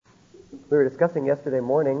We were discussing yesterday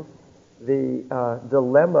morning the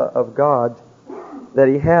dilemma of God that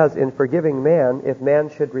He has in forgiving man if man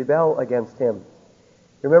should rebel against Him.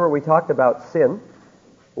 Remember, we talked about sin,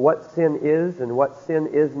 what sin is and what sin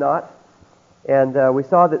is not, and we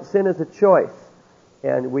saw that sin is a choice,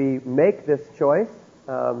 and we make this choice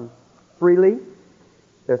freely.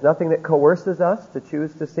 There's nothing that coerces us to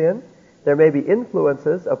choose to sin. There may be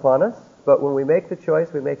influences upon us, but when we make the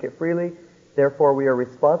choice, we make it freely. Therefore, we are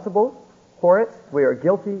responsible for it, we are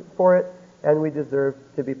guilty for it, and we deserve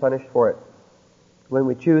to be punished for it when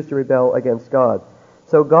we choose to rebel against God.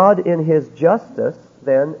 So God, in His justice,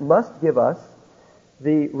 then, must give us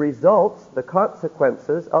the results, the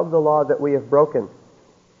consequences of the law that we have broken.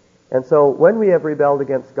 And so when we have rebelled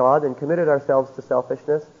against God and committed ourselves to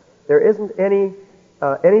selfishness, there isn't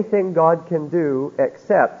anything God can do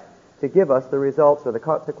except to give us the results or the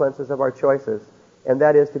consequences of our choices, and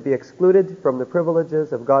that is to be excluded from the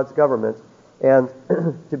privileges of God's government and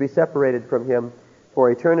to be separated from Him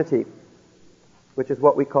for eternity, which is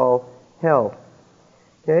what we call hell.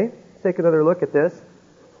 Okay, let's take another look at this.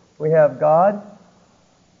 We have God,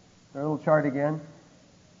 our little chart again,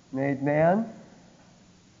 made man,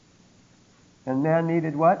 and man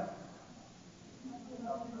needed what?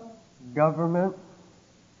 Government.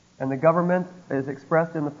 And the government is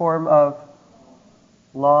expressed in the form of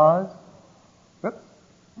laws. Whoops.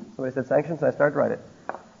 Somebody said sanctions, and I started to write it.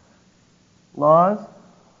 Laws.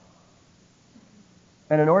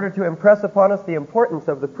 And in order to impress upon us the importance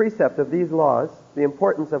of the precept of these laws, the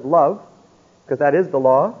importance of love, because that is the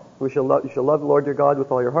law, you shall love the Lord your God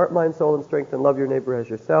with all your heart, mind, soul, and strength, and love your neighbor as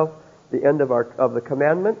yourself. The end of the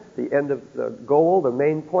commandment, the end of the goal, the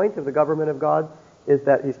main point of the government of God is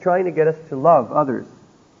that He's trying to get us to love others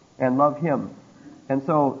and love Him. And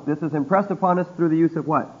so this is impressed upon us through the use of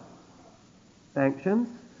what? Sanctions.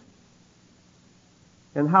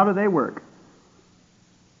 And how do they work?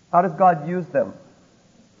 How does God use them?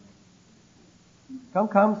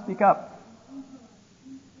 Come, speak up.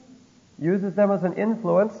 Uses them as an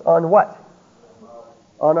influence on what?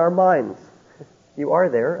 On our minds. You are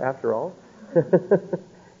there, after all.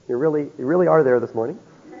 You really are there this morning.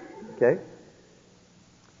 Okay?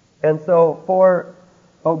 And so for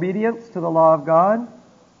obedience to the law of God,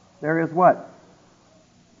 there is what?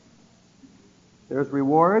 There's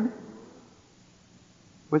reward,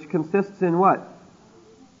 which consists in what?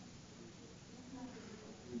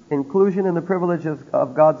 Inclusion in the privileges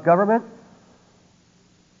of God's government,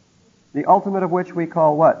 the ultimate of which we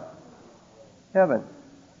call what? Heaven.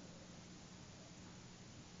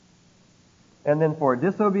 And then for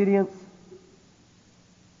disobedience,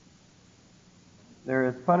 there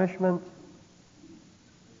is punishment.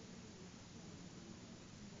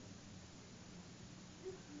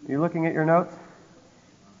 You looking at your notes?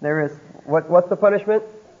 There is, what's the punishment?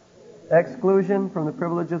 Exclusion from the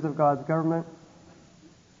privileges of God's government,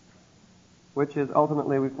 which is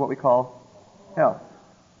ultimately what we call hell.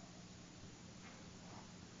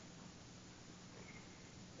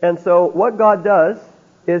 And so what God does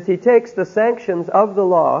is He takes the sanctions of the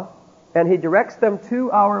law and He directs them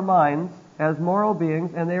to our minds as moral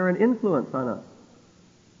beings, and they are an influence on us.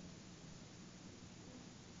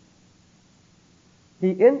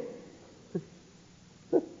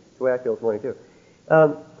 That's the way I feel this morning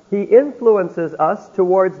too. He influences us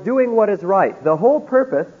towards doing what is right. The whole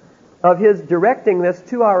purpose of His directing this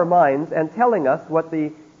to our minds and telling us what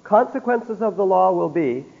the consequences of the law will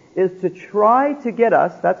be is to try to get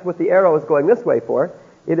us, that's what the arrow is going this way for,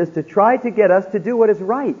 it is to try to get us to do what is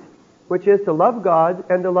right, which is to love God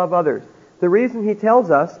and to love others. The reason He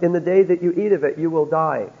tells us, in the day that you eat of it, you will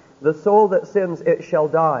die. The soul that sins, it shall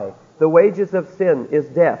die. The wages of sin is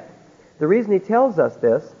death. The reason He tells us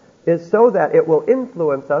this is so that it will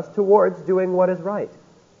influence us towards doing what is right.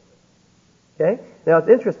 Okay? Now it's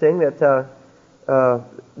interesting that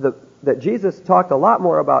that Jesus talked a lot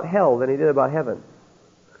more about hell than He did about heaven.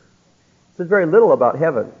 He said very little about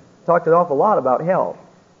heaven. He talked an awful lot about hell.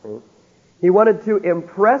 He wanted to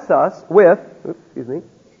impress us with,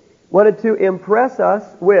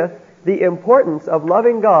 the importance of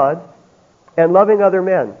loving God and loving other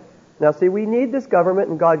men. Now see, we need this government,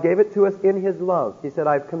 and God gave it to us in His love. He said,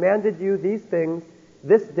 I've commanded you these things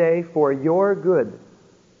this day for your good.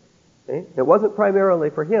 Okay? It wasn't primarily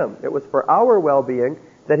for Him. It was for our well-being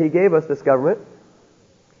that He gave us this government.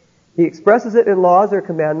 He expresses it in laws or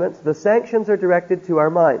commandments. The sanctions are directed to our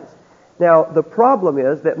minds. Now, the problem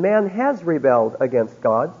is that man has rebelled against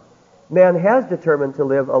God. Man has determined to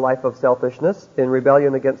live a life of selfishness in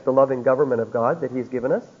rebellion against the loving government of God that He's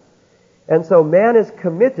given us. And so man is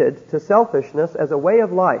committed to selfishness as a way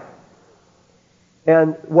of life.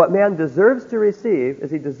 And what man deserves to receive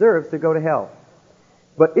is he deserves to go to hell.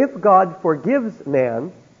 But if God forgives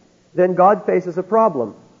man, then God faces a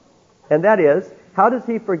problem. And that is, how does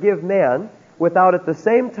he forgive man without at the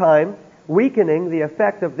same time weakening the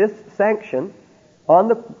effect of this sanction on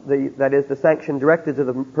that is, the sanction directed to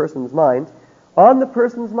the person's mind, on the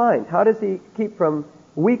person's mind? How does he keep from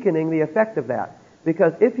weakening the effect of that?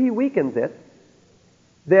 Because if he weakens it,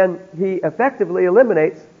 then he effectively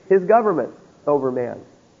eliminates his government over man.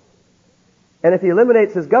 And if he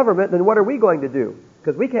eliminates his government, then what are we going to do?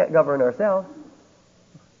 Because we can't govern ourselves.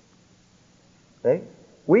 Okay?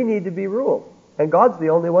 We need to be ruled. And God's the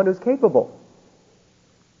only one who's capable.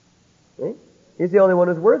 Okay? He's the only one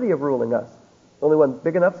who's worthy of ruling us. The only one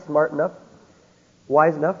big enough, smart enough,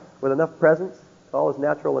 wise enough, with enough presence. All his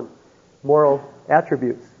natural and moral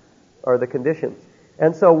attributes are the conditions.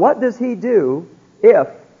 And so what does he do if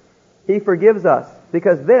he forgives us?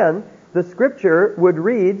 Because then the Scripture would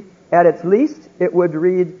read, at its least, it would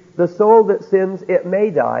read, the soul that sins, it may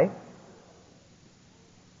die.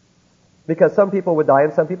 Because some people would die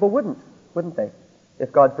and some people wouldn't they?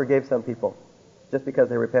 If God forgave some people, just because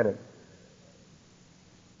they repented.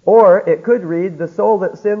 Or it could read, the soul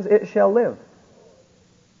that sins, it shall live.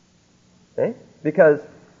 Okay? Because,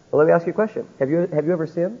 well, let me ask you a question. Have you ever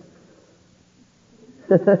sinned?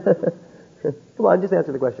 Come on, just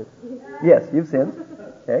answer the question. Yes, you've sinned.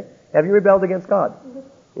 Okay. Have you rebelled against God?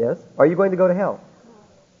 Yes. Are you going to go to hell?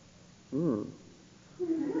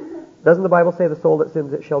 Doesn't the Bible say the soul that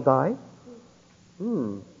sins, it shall die?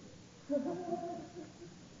 Then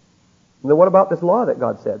what about this law that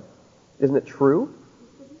God said? Isn't it true?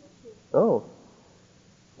 Oh.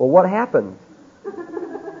 Well, what happened?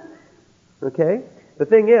 Okay? The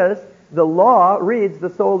thing is, the law reads, the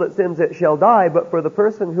soul that sins, it shall die, but for the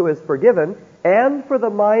person who is forgiven, and for the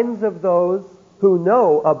minds of those who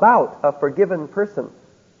know about a forgiven person.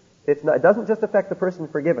 It doesn't just affect the person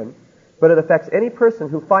forgiven, but it affects any person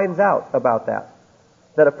who finds out about that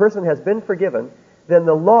a person has been forgiven, then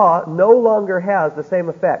the law no longer has the same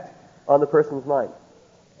effect on the person's mind.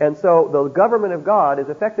 And so the government of God is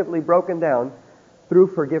effectively broken down through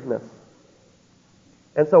forgiveness.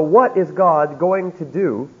 And so what is God going to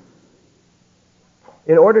do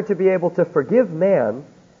in order to be able to forgive man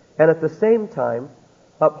and at the same time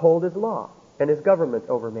uphold his law and his government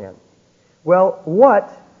over man? Well,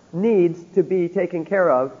 what needs to be taken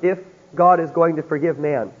care of if God is going to forgive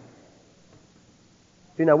man?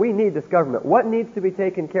 See, now we need this government. What needs to be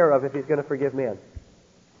taken care of if he's going to forgive man?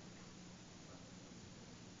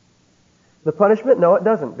 The punishment? No, it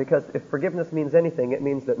doesn't, because if forgiveness means anything, it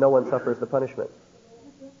means that no one suffers the punishment.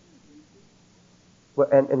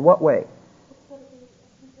 And in what way?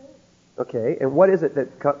 Okay, and what is it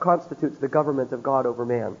that constitutes the government of God over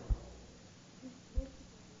man?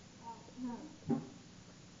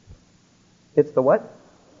 It's the what?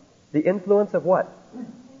 The influence of what?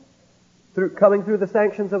 Coming through the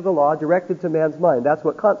sanctions of the law directed to man's mind. That's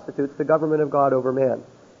what constitutes the government of God over man.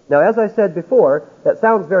 Now, as I said before, that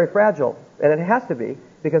sounds very fragile, and it has to be,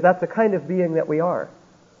 because that's the kind of being that we are.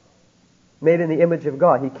 Made in the image of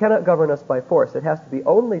God. He cannot govern us by force. It has to be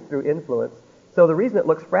only through influence. So the reason it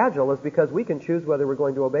looks fragile is because we can choose whether we're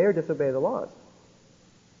going to obey or disobey the laws.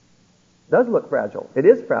 It does look fragile. It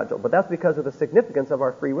is fragile, but that's because of the significance of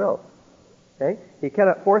our free will. Okay? He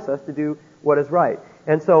cannot force us to do what is right.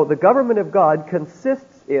 And so the government of God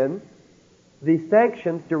consists in the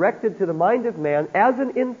sanctions directed to the mind of man as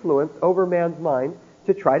an influence over man's mind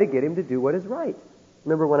to try to get him to do what is right.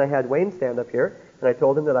 Remember when I had Wayne stand up here and I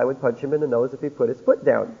told him that I would punch him in the nose if he put his foot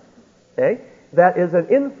down. Okay? That is an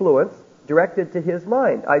influence directed to his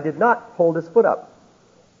mind. I did not hold his foot up.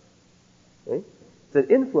 Okay? It's an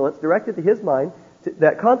influence directed to his mind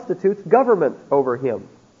that constitutes government over him.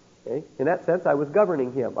 Okay? In that sense, I was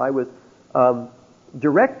governing him. I was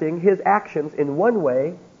directing his actions in one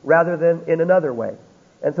way rather than in another way.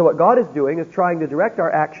 And so what God is doing is trying to direct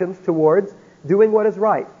our actions towards doing what is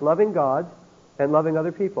right, loving God and loving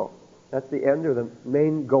other people. That's the end or the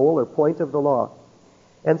main goal or point of the law.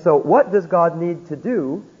 And so what does God need to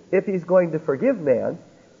do if he's going to forgive man?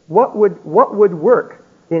 What would work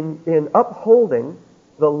in upholding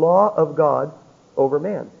the law of God over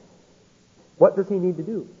man? What does he need to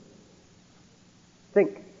do?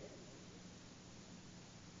 Think.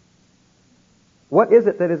 What is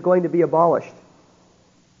it that is going to be abolished?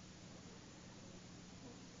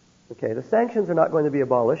 Okay, the sanctions are not going to be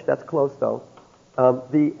abolished. That's close, though.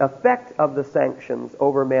 The effect of the sanctions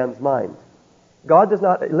over man's mind. God does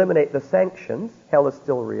not eliminate the sanctions. Hell is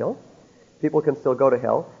still real. People can still go to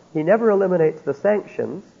hell. He never eliminates the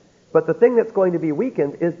sanctions. But the thing that's going to be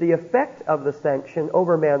weakened is the effect of the sanction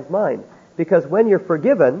over man's mind. Because when you're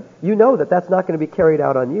forgiven, you know that that's not going to be carried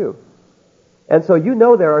out on you. And so you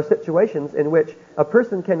know there are situations in which a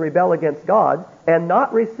person can rebel against God and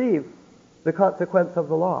not receive the consequence of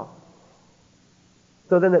the law.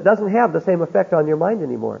 So then it doesn't have the same effect on your mind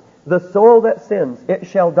anymore. The soul that sins, it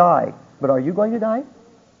shall die. But are you going to die?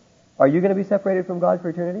 Are you going to be separated from God for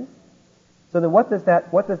eternity? So then what does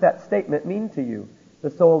that statement mean to you? The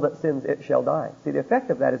soul that sins, it shall die. See, the effect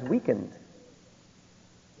of that is weakened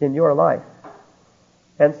in your life.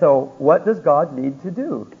 And so what does God need to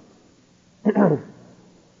do?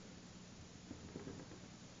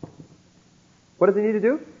 What does he need to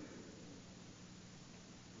do?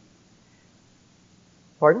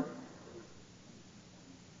 Pardon?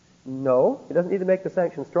 No, he doesn't need to make the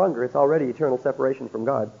sanction stronger. It's already eternal separation from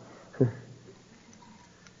God.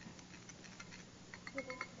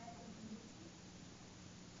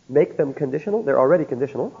 Make them conditional. They're already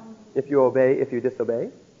conditional. If you obey, if you disobey.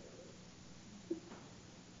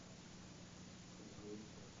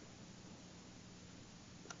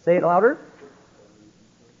 Say it louder.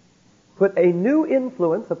 Put a new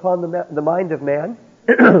influence upon the mind of man.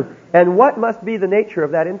 And what must be the nature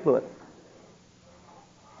of that influence?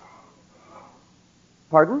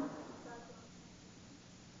 Pardon?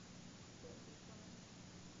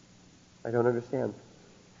 I don't understand.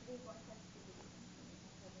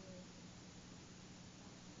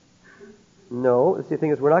 No, the thing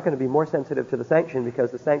is, we're not going to be more sensitive to the sanction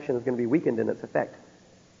because the sanction is going to be weakened in its effect.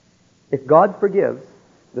 If God forgives,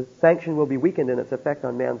 the sanction will be weakened in its effect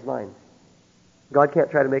on man's mind. God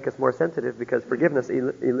can't try to make us more sensitive because forgiveness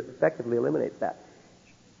effectively eliminates that.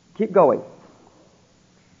 Keep going.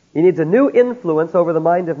 He needs a new influence over the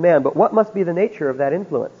mind of man, but what must be the nature of that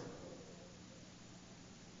influence?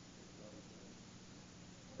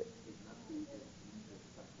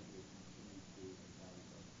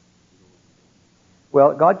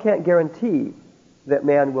 Well, God can't guarantee that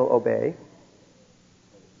man will obey.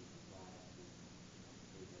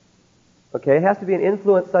 Okay, it has to be an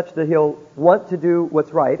influence such that he'll want to do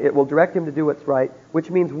what's right. It will direct him to do what's right, which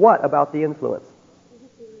means what about the influence?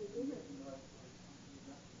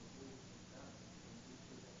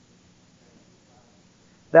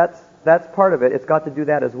 That's part of it. It's got to do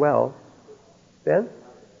that as well. Ben?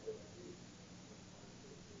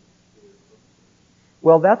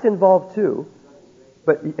 Well, that's involved too,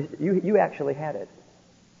 but you actually had it.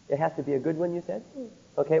 It has to be a good one, you said?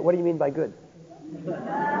 Okay, what do you mean by good?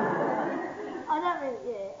 I don't mean,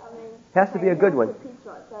 yeah, I mean... Has to be a good one. It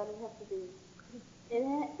has to be... It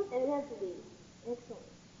has to be excellent.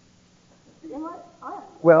 Am I?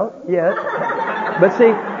 Well, yes.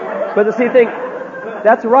 But the thing,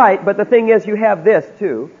 that's right, but the thing is you have this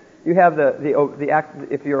too. You have the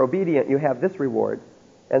act, if you're obedient, you have this reward.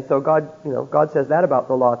 And so God says that about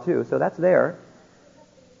the law too. So that's there.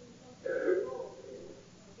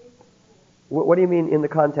 What do you mean in the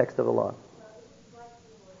context of the law?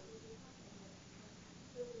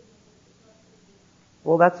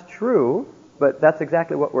 Well, that's true, but that's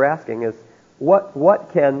exactly what we're asking is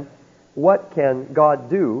what can God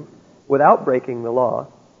do without breaking the law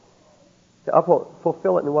to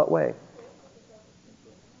fulfill it in what way?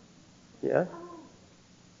 Yeah?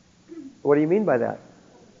 What do you mean by that?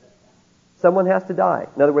 Someone has to die.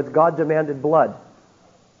 In other words, God demanded blood.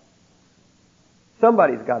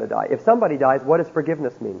 Somebody's got to die. If somebody dies, what does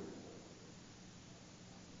forgiveness mean?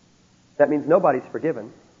 That means nobody's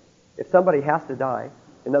forgiven. If somebody has to die,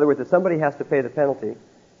 in other words, if somebody has to pay the penalty,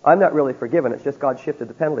 I'm not really forgiven. It's just God shifted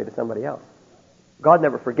the penalty to somebody else. God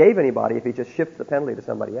never forgave anybody if he just shifts the penalty to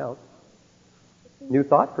somebody else. New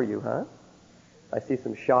thought for you, huh? I see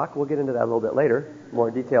some shock. We'll get into that a little bit later,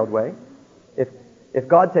 more detailed way. If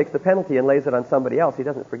God takes the penalty and lays it on somebody else, he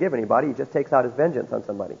doesn't forgive anybody. He just takes out his vengeance on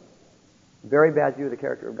somebody. Very bad view of the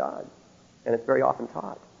character of God. And it's very often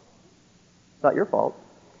taught. It's not your fault,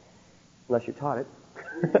 unless you taught it.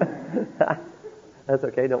 That's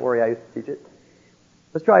okay. Don't worry. I used to teach it.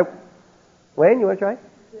 Let's try. Wayne, you want to try?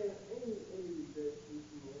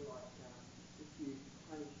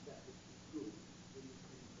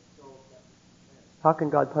 How can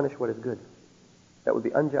God punish what is good? That would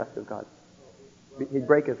be unjust of God. He'd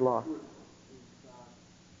break his law.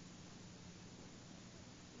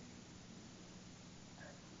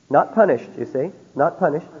 Not punished, you see? Not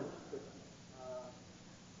punished.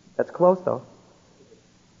 That's close, though.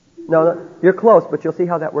 No, you're close, but you'll see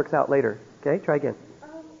how that works out later. Okay, try again.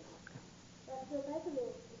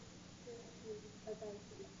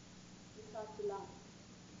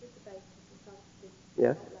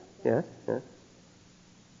 Yes, yes, yes.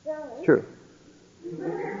 It's true.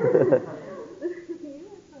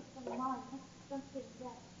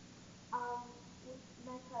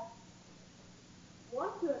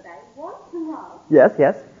 Yes,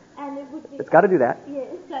 yes. And it would be... It's got to do that. Yeah,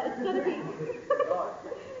 it's got to be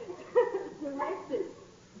directed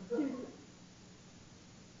to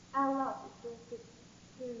our love is directed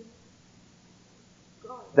to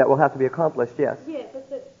God. That will have to be accomplished, yes. Yeah,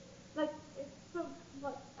 but like it's from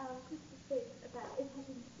what Christopher said about it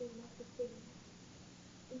having to be like a thing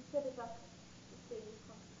instead of us being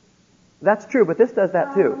consequences. That's true, but this does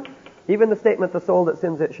that too. Even the statement, the soul that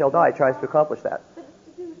sins it shall die, tries to accomplish that. But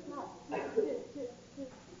it's to do with love.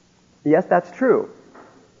 Yes, that's true.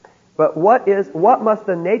 But what must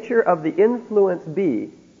the nature of the influence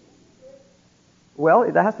be?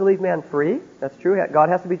 Well, that has to leave man free. That's true. God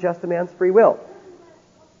has to be just to man's free will.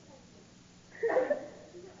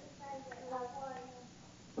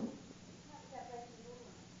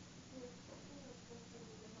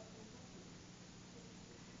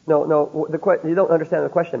 No, you don't understand the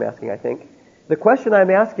question I'm asking, I think. The question I'm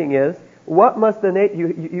asking is, what must the nature...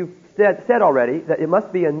 You've said already that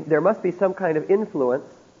there must be some kind of influence.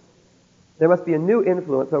 There must be a new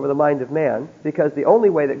influence over the mind of man, because the only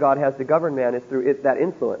way that God has to govern man is through that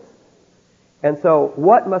influence. And so,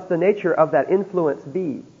 what must the nature of that influence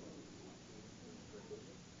be?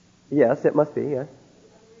 Yes, it must be, yes.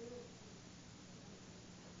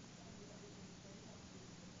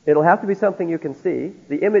 It'll have to be something you can see.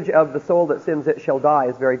 The image of the soul that sins it shall die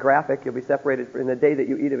is very graphic. You'll be separated in the day that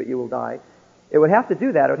you eat of it, you will die. It would have to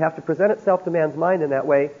do that. It would have to present itself to man's mind in that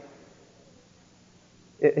way.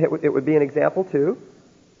 It would be an example too.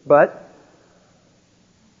 But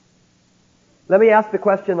let me ask the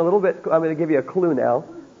question a little bit. I'm going to give you a clue now.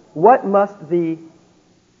 What must the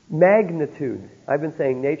magnitude, I've been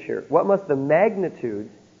saying nature, what must the magnitude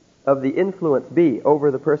of the influence be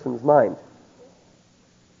over the person's mind?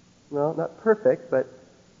 Well, not perfect, but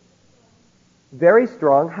very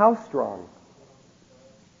strong. How strong?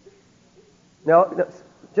 No,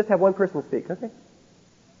 just have one person speak, okay?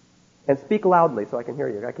 And speak loudly so I can hear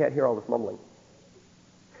you. I can't hear all this mumbling.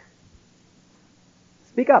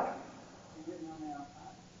 Speak up.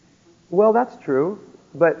 Well, that's true,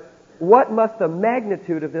 but what must the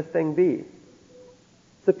magnitude of this thing be?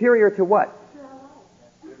 Superior to what?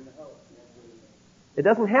 It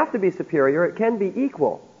doesn't have to be superior. It can be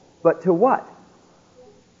equal. But to what?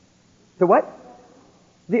 To what?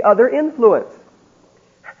 The other influence.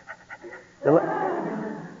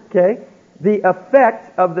 Okay? The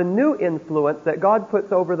effect of the new influence that God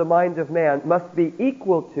puts over the mind of man must be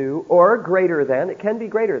equal to or greater than, it can be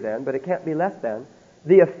greater than, but it can't be less than,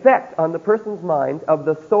 the effect on the person's mind of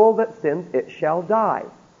the soul that sins, it shall die.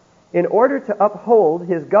 In order to uphold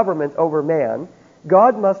his government over man,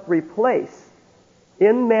 God must replace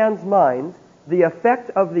in man's mind the effect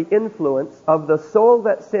of the influence of the soul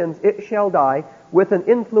that sins, it shall die, with an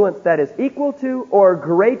influence that is equal to or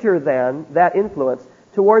greater than that influence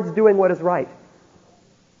towards doing what is right.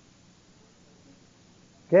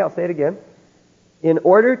 Okay, I'll say it again. In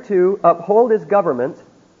order to uphold his government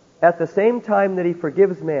at the same time that he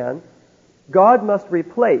forgives man, God must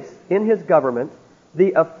replace in his government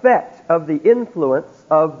the effect of the influence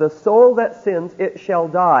of the soul that sins, it shall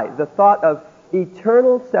die. The thought of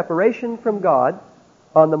eternal separation from God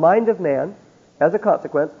on the mind of man, as a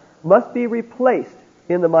consequence, must be replaced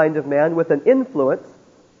in the mind of man with an influence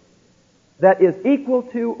that is equal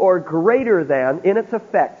to or greater than, in its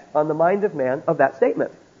effect on the mind of man, of that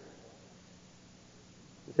statement.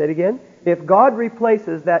 Say it again. If God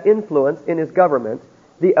replaces that influence in his government,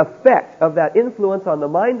 the effect of that influence on the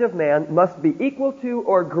mind of man must be equal to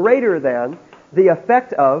or greater than the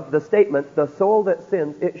effect of the statement, the soul that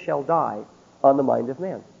sins, it shall die, on the mind of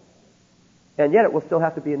man. And yet it will still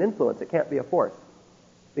have to be an influence. It can't be a force,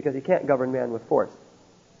 because he can't govern man with force.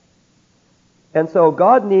 And so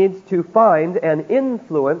God needs to find an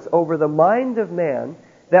influence over the mind of man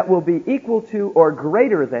that will be equal to or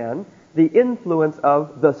greater than the influence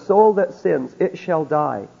of the soul that sins, it shall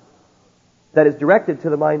die, that is directed to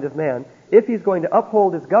the mind of man, if he's going to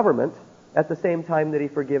uphold his government at the same time that he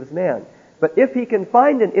forgives man. But if he can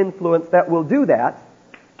find an influence that will do that,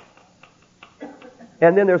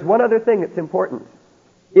 and then there's one other thing that's important.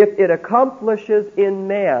 If it accomplishes in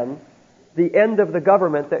man the end of the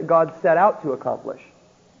government that God set out to accomplish.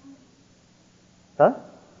 Huh?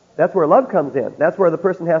 That's where love comes in. That's where the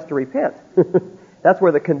person has to repent. That's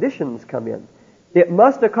where the conditions come in. It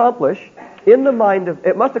must accomplish in the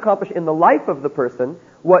life of the person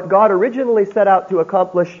what God originally set out to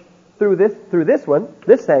accomplish through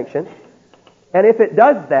this sanction. And if it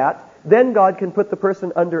does that, then God can put the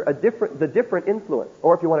person under the different influence,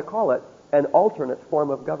 or if you want to call it, an alternate form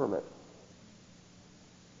of government.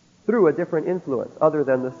 Through a different influence, other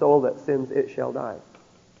than the soul that sins, it shall die.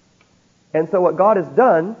 And so what God has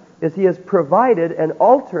done is He has provided an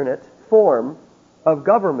alternate form of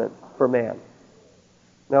government for man.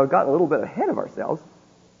 Now, we've gotten a little bit ahead of ourselves.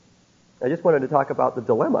 I just wanted to talk about the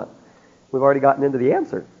dilemma. We've already gotten into the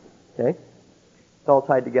answer. Okay? It's all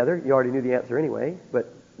tied together. You already knew the answer anyway,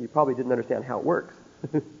 but you probably didn't understand how it works.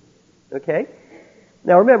 Okay?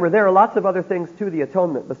 Now remember, there are lots of other things to the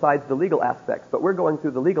atonement besides the legal aspects, but we're going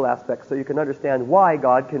through the legal aspects so you can understand why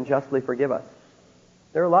God can justly forgive us.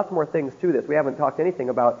 There are lots more things to this. We haven't talked anything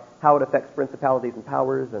about how it affects principalities and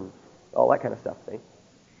powers and all that kind of stuff, see?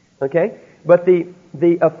 Okay? But the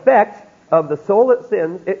effect of the soul that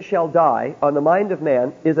sins, it shall die, on the mind of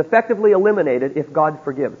man, is effectively eliminated if God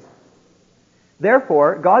forgives.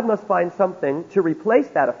 Therefore, God must find something to replace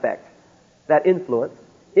that effect, that influence,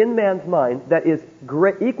 in man's mind that is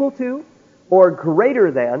equal to or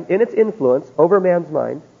greater than, in its influence over man's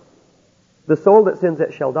mind, the soul that sins,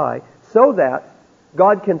 it shall die, so that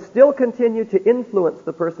God can still continue to influence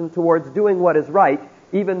the person towards doing what is right,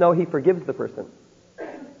 even though He forgives the person.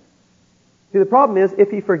 See, the problem is, if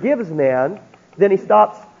He forgives man, then He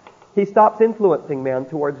stops influencing man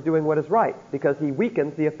towards doing what is right, because He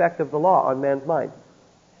weakens the effect of the law on man's mind.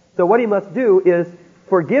 So what He must do is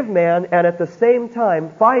forgive man, and at the same time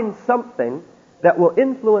find something that will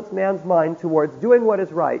influence man's mind towards doing what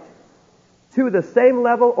is right to the same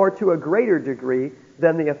level or to a greater degree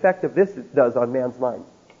than the effect of this does on man's mind.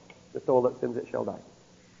 The soul that sins, it shall die.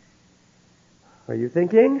 Are you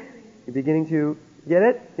thinking? You're beginning to get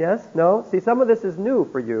it? Yes? No? See, some of this is new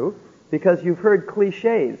for you because you've heard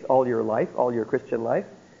cliches all your life, all your Christian life.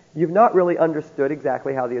 You've not really understood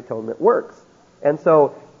exactly how the atonement works. And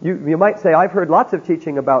so you might say, I've heard lots of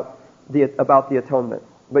teaching about the atonement,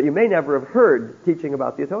 but you may never have heard teaching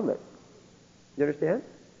about the atonement. You understand?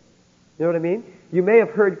 You know what I mean? You may have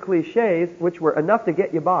heard cliches which were enough to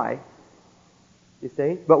get you by, you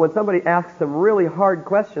see? But when somebody asks some really hard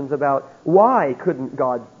questions about why couldn't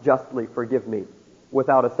God justly forgive me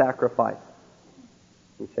without a sacrifice,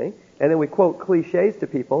 you see? And then we quote cliches to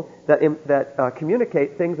people that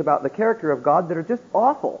communicate things about the character of God that are just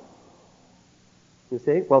awful. You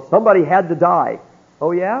see? Well, somebody had to die.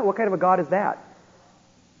 Oh yeah? What kind of a God is that?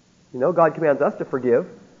 You know, God commands us to forgive.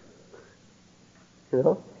 You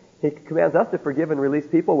know? He commands us to forgive and release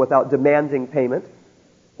people without demanding payment.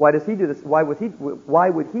 Why does He do this? Why would He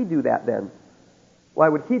do that then? Why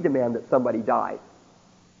would He demand that somebody die?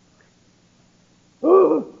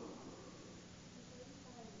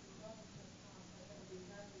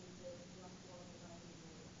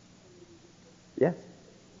 Yes.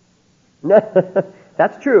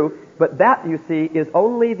 That's true, but that, you see, is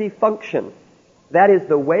only the function. That is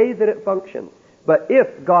the way that it functions. But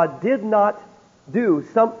if God did not do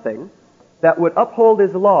something that would uphold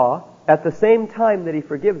His law at the same time that He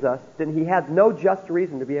forgives us, then He had no just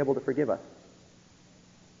reason to be able to forgive us.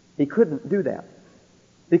 He couldn't do that.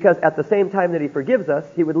 Because at the same time that He forgives us,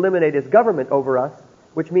 He would eliminate His government over us,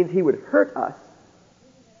 which means He would hurt us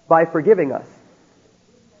by forgiving us.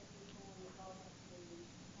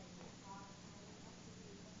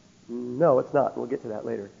 No, it's not. We'll get to that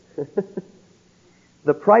later.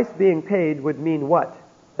 The price being paid would mean what?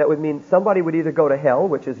 That would mean somebody would either go to hell,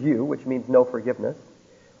 which is you, which means no forgiveness,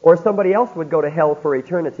 or somebody else would go to hell for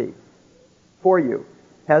eternity for you.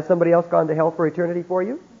 Has somebody else gone to hell for eternity for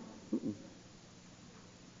you? Mm-mm.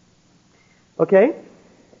 Okay?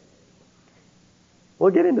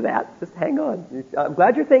 We'll get into that. Just hang on. I'm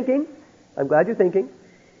glad you're thinking.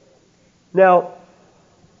 Now,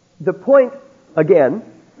 the point, again,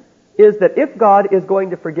 is that if God is going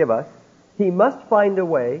to forgive us, He must find a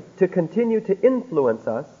way to continue to influence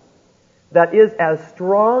us that is as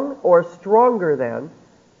strong or stronger than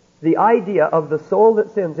the idea of the soul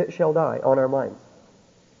that sins, it shall die on our minds.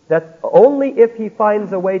 That's only if He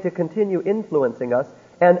finds a way to continue influencing us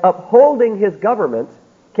and upholding His government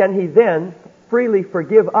can He then freely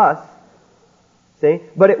forgive us. See?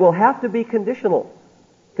 But it will have to be conditional.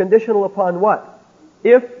 Conditional upon what?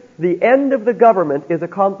 If the end of the government is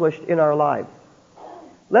accomplished in our lives.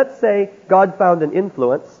 Let's say God found an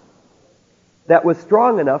influence that was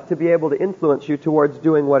strong enough to be able to influence you towards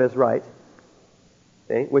doing what is right,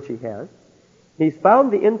 okay, which He has. He's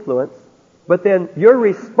found the influence, but then your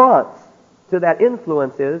response to that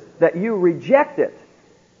influence is that you reject it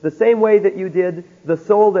the same way that you did the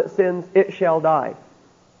soul that sins, it shall die.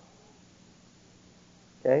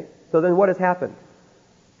 Okay? So then what has happened?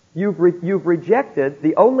 You've rejected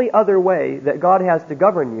the only other way that God has to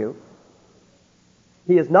govern you.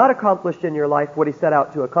 He has not accomplished in your life what He set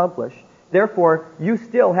out to accomplish. Therefore, you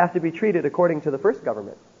still have to be treated according to the first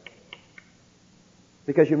government,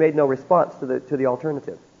 because you made no response to the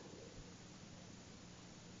alternative.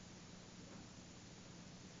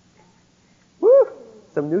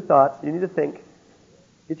 some new thoughts. You need to think.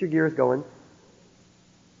 Get your gears going.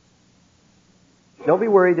 Don't be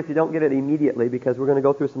worried if you don't get it immediately, because we're going to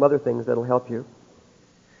go through some other things that'll help you.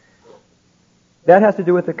 That has to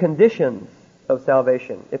do with the conditions of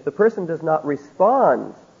salvation. If the person does not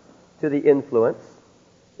respond to the influence,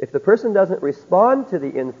 if the person doesn't respond to the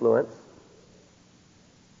influence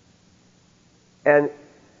and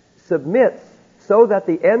submits so that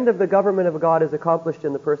the end of the government of God is accomplished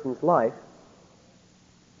in the person's life,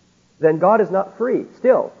 then God is not free.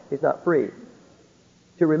 Still, He's not free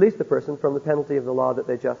to release the person from the penalty of the law that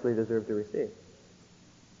they justly deserve to receive.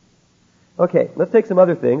 Okay, let's take some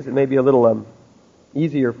other things that may be a little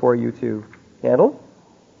easier for you to handle.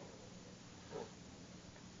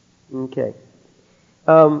 Okay.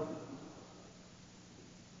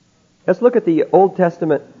 Let's look at the Old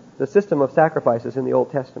Testament, the system of sacrifices in the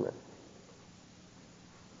Old Testament.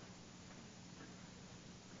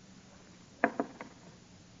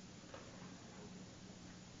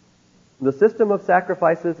 The system of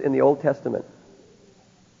sacrifices in the Old Testament.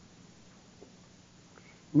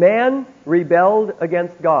 Man rebelled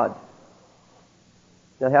against God.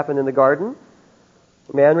 That happened in the garden.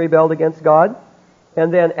 Man rebelled against God.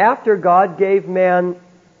 And then after God gave man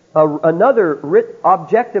another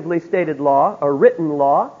objectively stated law, a written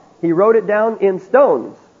law, He wrote it down in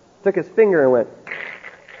stones. Took His finger and went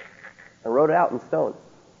and wrote it out in stone.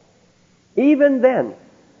 Even then,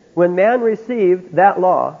 when man received that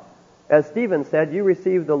law, as Stephen said, you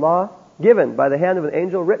received the law given by the hand of an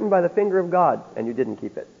angel, written by the finger of God, and you didn't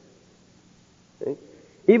keep it. See?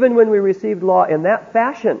 Even when we received law in that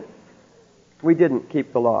fashion, we didn't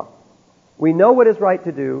keep the law. We know what is right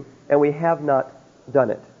to do, and we have not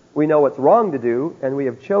done it. We know what's wrong to do, and we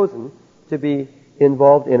have chosen to be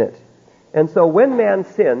involved in it. And so when man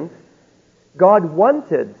sinned, God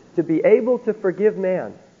wanted to be able to forgive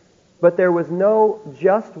man, but there was no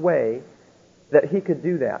just way that He could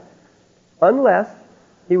do that, unless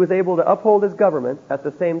He was able to uphold His government at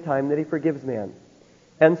the same time that He forgives man.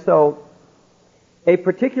 And so a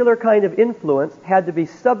particular kind of influence had to be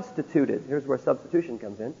substituted. Here's where substitution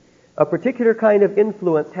comes in. A particular kind of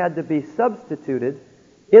influence had to be substituted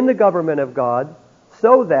in the government of God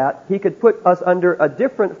so that He could put us under a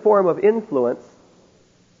different form of influence,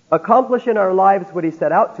 accomplish in our lives what He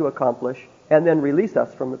set out to accomplish, and then release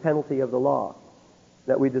us from the penalty of the law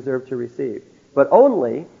that we deserve to receive. But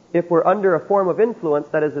only if we're under a form of influence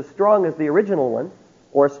that is as strong as the original one,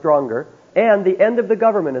 or stronger, and the end of the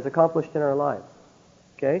government is accomplished in our lives.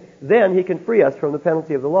 Okay? Then He can free us from the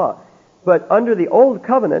penalty of the law. But under the Old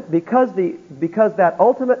Covenant, because that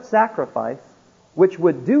ultimate sacrifice, which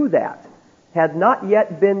would do that, had not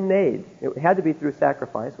yet been made. It had to be through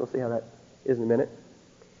sacrifice. We'll see how that is in a minute.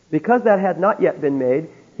 Because that had not yet been made,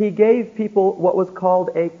 He gave people what was called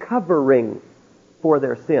a covering for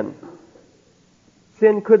their sin.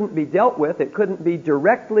 Sin couldn't be dealt with. It couldn't be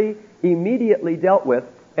directly, immediately dealt with.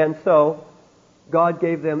 And so, God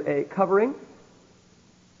gave them a covering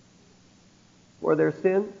for their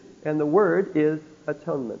sin, and the word is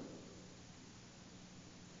atonement.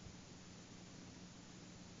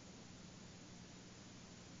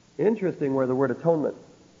 Interesting where the word atonement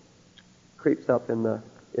creeps up in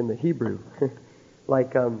the Hebrew.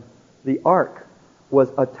 Like the ark was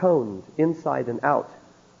atoned inside and out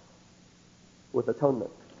with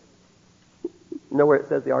atonement. You know where it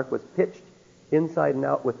says the ark was pitched inside and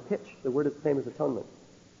out with pitch? The word is the same as atonement.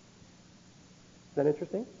 Is that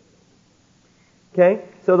interesting? Okay,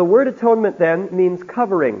 so the word atonement then means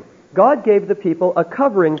covering. God gave the people a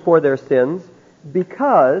covering for their sins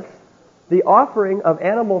because the offering of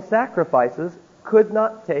animal sacrifices could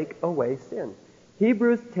not take away sin.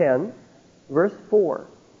 Hebrews 10, verse 4.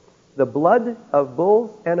 The blood of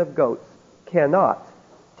bulls and of goats cannot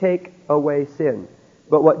take away sin.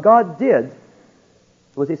 But what God did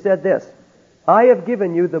was He said this, I have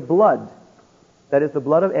given you the blood, that is the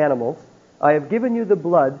blood of animals, I have given you the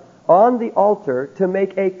blood on the altar to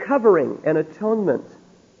make a covering, an atonement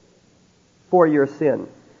for your sin.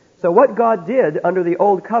 So what God did under the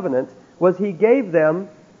Old Covenant was He gave them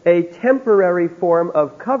a temporary form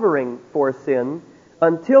of covering for sin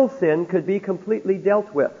until sin could be completely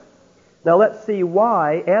dealt with. Now let's see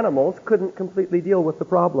why animals couldn't completely deal with the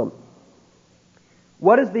problem.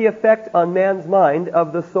 What is the effect on man's mind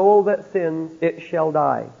of the soul that sins, it shall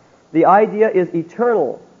die? The idea is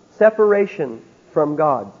eternal separation from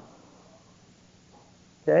God.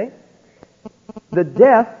 Okay? The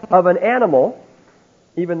death of an animal,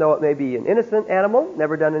 even though it may be an innocent animal,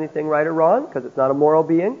 never done anything right or wrong, because it's not a moral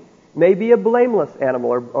being, may be a blameless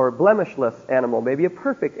animal or blemishless animal, maybe a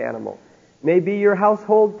perfect animal, may be your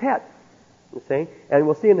household pet. You see? And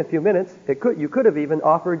we'll see in a few minutes, you could have even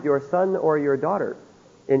offered your son or your daughter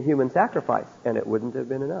in human sacrifice, and it wouldn't have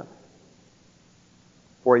been enough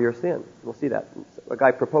for your sin. We'll see that. A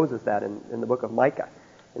guy proposes that in the book of Micah,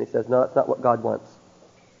 and he says, no, that's not what God wants.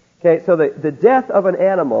 Okay, so the death of an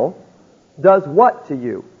animal does what to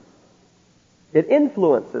you? It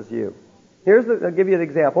influences you. I'll give you an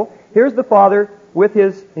example. Here's the father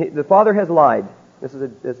the father has lied. This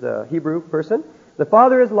is a Hebrew person. The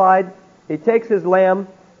father has lied. He takes his lamb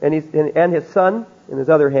and his son in his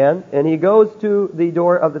other hand, and he goes to the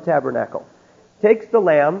door of the tabernacle. Takes the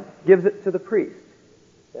lamb, gives it to the priest.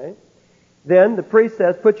 Okay? Then the priest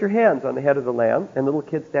says, put your hands on the head of the lamb, and the little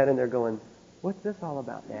kid's standing there going, what's this all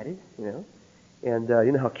about, Daddy? You know? And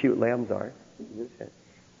you know how cute lambs are.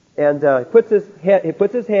 And he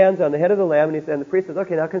puts his hands on the head of the lamb, and the priest says,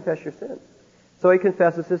 okay, now confess your sins. So he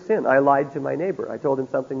confesses his sin. I lied to my neighbor. I told him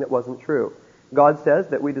something that wasn't true. God says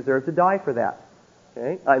that we deserve to die for that.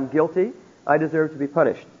 Okay? I'm guilty. I deserve to be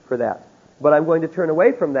punished for that. But I'm going to turn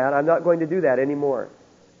away from that. I'm not going to do that anymore.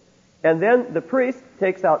 And then the priest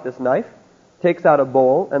takes out this knife, takes out a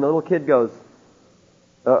bowl, and the little kid goes,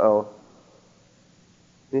 uh-oh.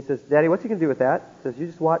 And he says, Daddy, what's he going to do with that? He says, you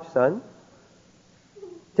just watch, son.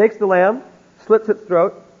 Takes the lamb, slits its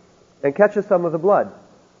throat, and catches some of the blood.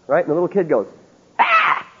 Right? And the little kid goes,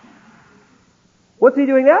 ah! What's he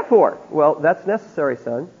doing that for? Well, that's necessary,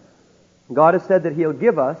 son. God has said that He'll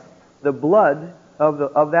give us the blood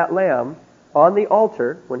of that lamb on the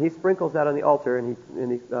altar. When He sprinkles that on the altar and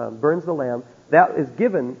he burns the lamb, that is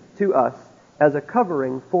given to us as a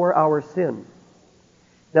covering for our sin.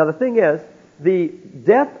 Now the thing is, the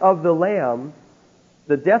death of the lamb,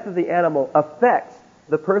 the death of the animal, affects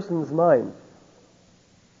the person's mind.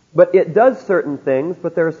 But it does certain things,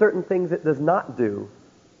 but there are certain things it does not do.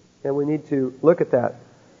 And we need to look at that.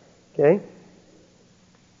 Okay?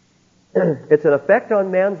 It's an effect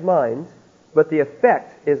on man's mind, but the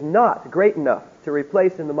effect is not great enough to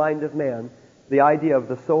replace in the mind of man the idea of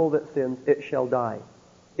the soul that sins, it shall die.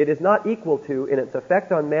 It is not equal to, in its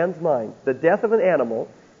effect on man's mind, the death of an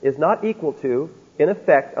animal is not equal to, in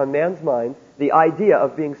effect on man's mind, the idea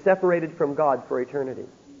of being separated from God for eternity.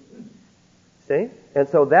 See? And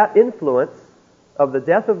so that influence of the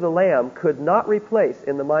death of the lamb could not replace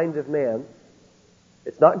in the mind of man,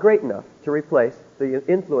 it's not great enough to replace the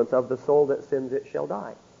influence of the soul that sins, it shall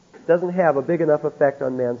die. It doesn't have a big enough effect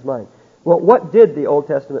on man's mind. Well, what did the Old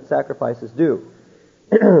Testament sacrifices do?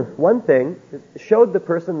 One thing, it showed the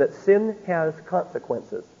person that sin has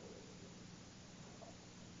consequences.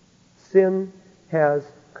 Sin has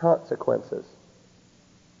consequences.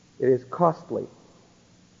 It is costly.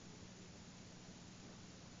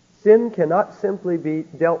 Sin cannot simply be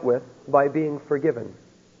dealt with by being forgiven.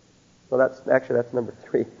 Well, that's number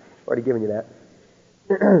 3. I've already given you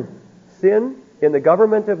that. Sin in the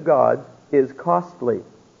government of God is costly.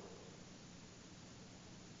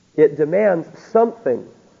 It demands something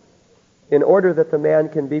in order that the man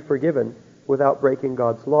can be forgiven without breaking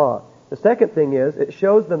God's law. The second thing is, it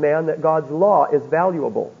shows the man that God's law is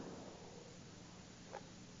valuable.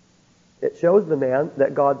 It shows the man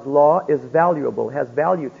that God's law is valuable, has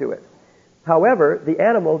value to it. However, the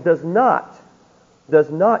animal does not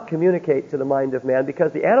communicate to the mind of man,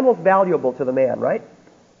 because the animal's valuable to the man, right?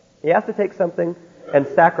 He has to take something and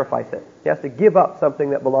sacrifice it. He has to give up something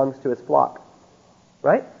that belongs to his flock,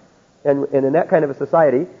 right? And in that kind of a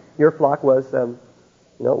society, your flock was,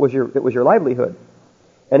 it was your livelihood,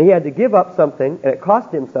 and he had to give up something, and it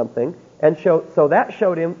cost him something, and so that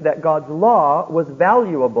showed him that God's law was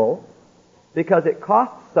valuable, because it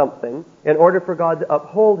costs something in order for God to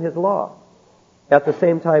uphold His law at the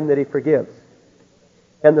same time that He forgives.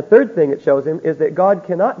 And the third thing it shows him is that God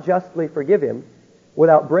cannot justly forgive him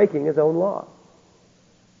without breaking His own law.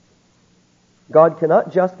 God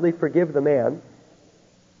cannot justly forgive the man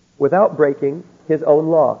without breaking His own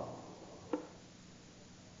law.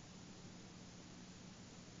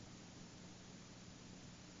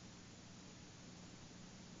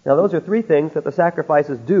 Now those are 3 things that the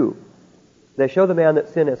sacrifices do. They show the man that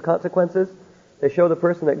sin has consequences, they show the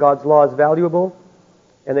person that God's law is valuable,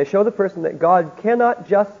 and they show the person that God cannot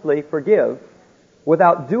justly forgive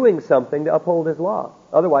without doing something to uphold His law.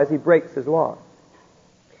 Otherwise, He breaks His law.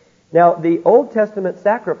 Now, the Old Testament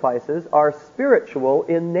sacrifices are spiritual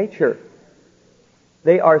in nature.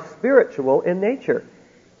 They are spiritual in nature.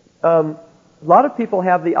 A lot of people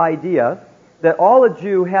have the idea that all a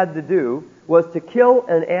Jew had to do was to kill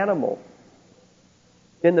an animal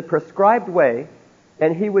in the prescribed way,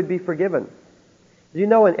 and he would be forgiven. Do you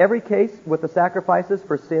know in every case with the sacrifices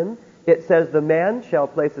for sin, it says the man shall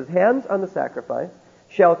place his hands on the sacrifice,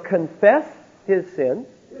 shall confess his sin,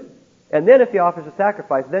 And then if he offers a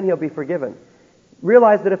sacrifice, then he'll be forgiven.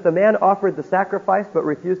 Realize that if the man offered the sacrifice but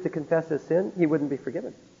refused to confess his sin, he wouldn't be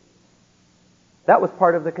forgiven. That was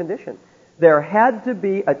part of the condition. There had to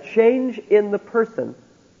be a change in the person.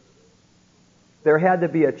 There had to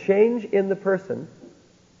be a change in the person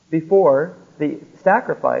before the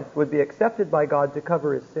sacrifice would be accepted by God to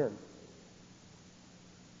cover his sin.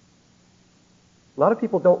 A lot of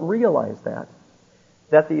people don't realize that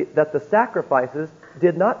the sacrifices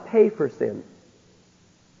did not pay for sin.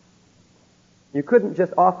 You couldn't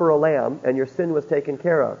just offer a lamb and your sin was taken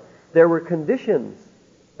care of. There were conditions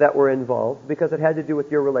that were involved because it had to do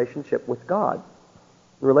with your relationship with God.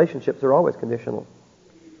 Relationships are always conditional.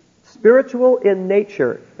 Spiritual in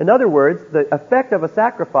nature. In other words, the effect of a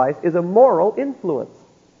sacrifice is a moral influence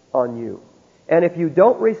on you. And if you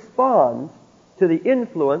don't respond to the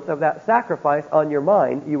influence of that sacrifice on your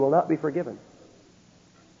mind, you will not be forgiven.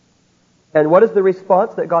 And what is the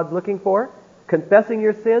response that God's looking for? Confessing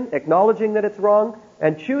your sin, acknowledging that it's wrong,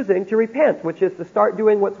 and choosing to repent, which is to start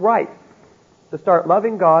doing what's right, to start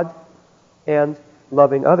loving God and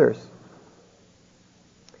loving others.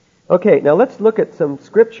 Okay, now let's look at some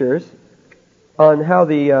scriptures on how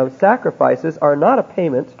the sacrifices are not a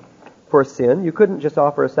payment for sin. You couldn't just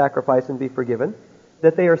offer a sacrifice and be forgiven.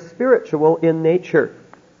 That they are spiritual in nature.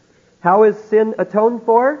 How is sin atoned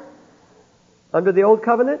for under the Old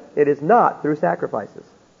Covenant? It is not through sacrifices.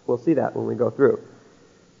 We'll see that when we go through.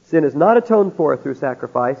 Sin is not atoned for through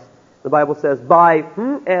sacrifice. The Bible says, by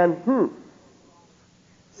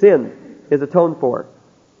sin is atoned for.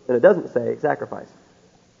 And it doesn't say sacrifice.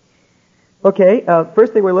 Okay,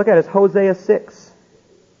 first thing we look at is Hosea 6.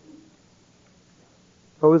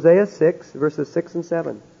 Hosea 6, verses 6 and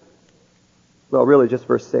 7. Well, really just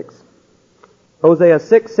verse 6. Hosea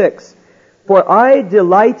 6:6. For I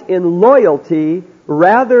delight in loyalty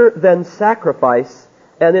rather than sacrifice,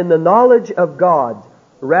 and in the knowledge of God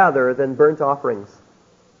rather than burnt offerings. Is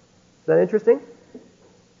that interesting?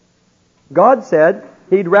 God said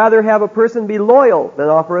He'd rather have a person be loyal than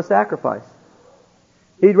offer a sacrifice.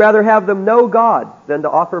 He'd rather have them know God than to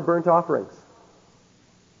offer burnt offerings.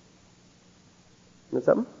 Isn't that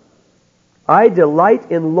something? I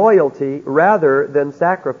delight in loyalty rather than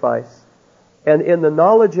sacrifice, and in the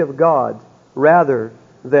knowledge of God rather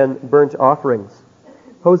than burnt offerings.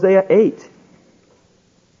 Hosea 8,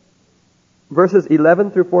 verses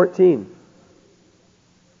 11 through 14.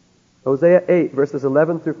 Hosea 8, verses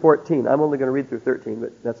 11 through 14. I'm only going to read through 13,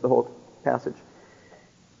 but that's the whole passage.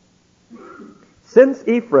 Since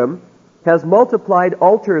Ephraim has multiplied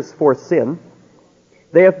altars for sin,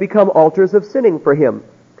 they have become altars of sinning for him.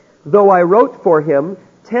 Though I wrote for him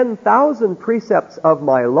 10,000 precepts of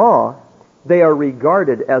my law, they are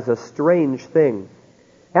regarded as a strange thing.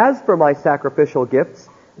 As for my sacrificial gifts,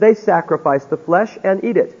 they sacrifice the flesh and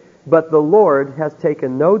eat it, but the Lord has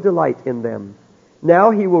taken no delight in them.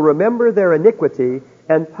 Now he will remember their iniquity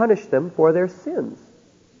and punish them for their sins.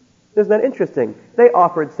 Isn't that interesting? They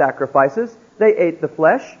offered sacrifices. They ate the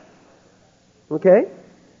flesh. Okay?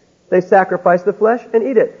 They sacrificed the flesh and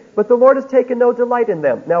eat it. But the Lord has taken no delight in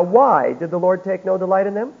them. Now why did the Lord take no delight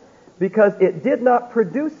in them? Because it did not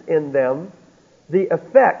produce in them the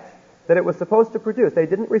effect that it was supposed to produce. They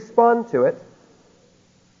didn't respond to it.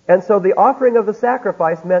 And so the offering of the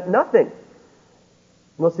sacrifice meant nothing.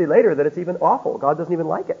 We'll see later that it's even awful. God doesn't even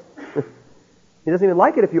like it. He doesn't even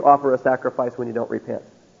like it if you offer a sacrifice when you don't repent.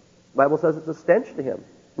 The Bible says it's a stench to Him.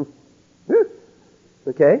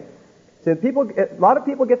 Okay? So a lot of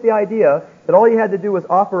people get the idea that all you had to do was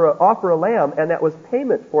offer a lamb, and that was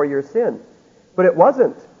payment for your sin. But it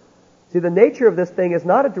wasn't. See, the nature of this thing is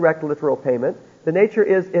not a direct literal payment. The nature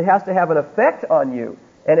is it has to have an effect on you.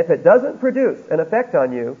 And if it doesn't produce an effect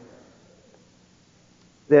on you,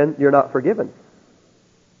 then you're not forgiven.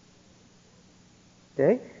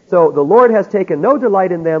 Okay? So the Lord has taken no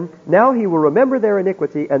delight in them. Now He will remember their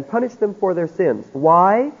iniquity and punish them for their sins.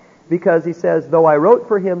 Why? Because He says, though I wrote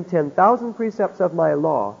for him 10,000 precepts of my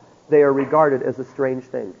law, they are regarded as a strange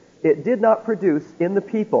thing. It did not produce in the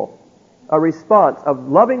people a response of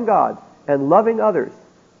loving God and loving others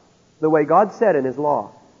the way God said in His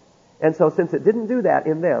law. And so since it didn't do that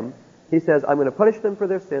in them, He says, I'm going to punish them for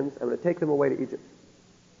their sins. I'm going to take them away to Egypt.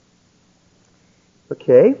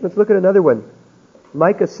 Okay, let's look at another one.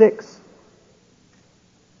 Micah 6.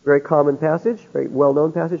 Very common passage, very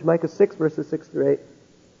well-known passage. Micah 6, verses 6 through 8.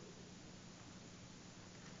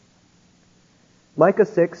 Micah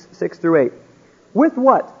 6, 6 through 8. With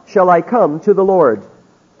what shall I come to the Lord?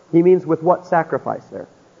 He means with what sacrifice there.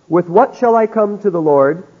 With what shall I come to the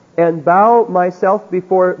Lord and bow myself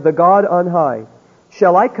before the God on high?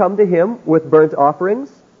 Shall I come to Him with burnt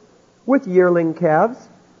offerings, with yearling calves?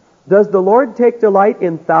 Does the Lord take delight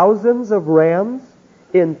in thousands of rams,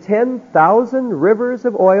 in 10,000 rivers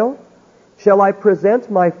of oil? Shall I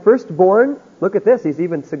present my firstborn? Look at this. He's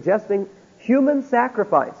even suggesting human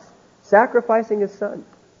sacrifice, sacrificing his son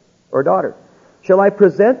or daughter. Shall I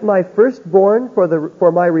present my firstborn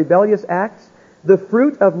for my rebellious acts, the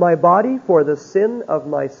fruit of my body for the sin of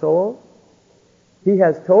my soul? He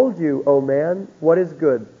has told you, O man, what is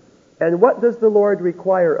good. And what does the Lord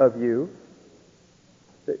require of you?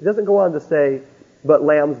 It doesn't go on to say, but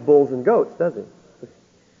lambs, bulls, and goats, does he?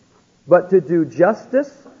 But to do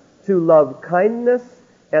justice, to love kindness,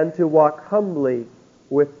 and to walk humbly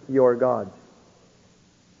with your God.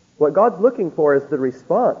 What God's looking for is the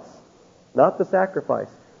response, not the sacrifice.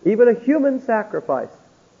 Even a human sacrifice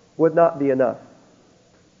would not be enough.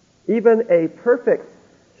 Even a perfect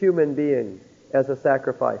human being as a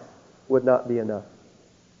sacrifice would not be enough.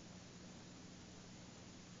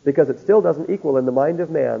 Because it still doesn't equal in the mind of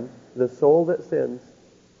man, the soul that sins,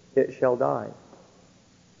 it shall die.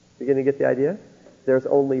 Beginning to get the idea? There's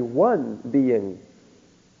only one being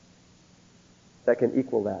that can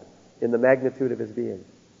equal that in the magnitude of his being.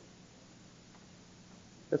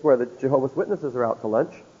 That's where the Jehovah's Witnesses are out to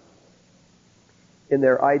lunch. In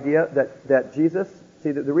their idea that Jesus,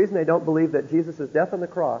 see, the reason they don't believe that Jesus' death on the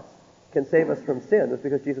cross can save us from sin is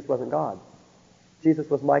because Jesus wasn't God. Jesus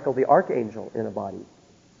was Michael the Archangel in a body.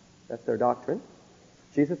 That's their doctrine.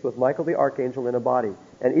 Jesus was Michael the Archangel in a body.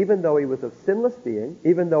 And even though he was a sinless being,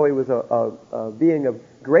 even though he was a being of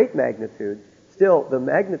great magnitude, still the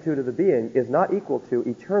magnitude of the being is not equal to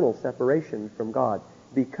eternal separation from God,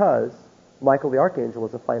 because Michael the Archangel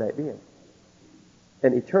is a finite being.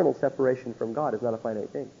 And eternal separation from God is not a finite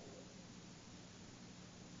thing.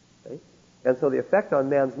 Okay? And so the effect on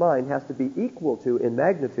man's mind has to be equal to, in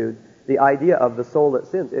magnitude, the idea of the soul that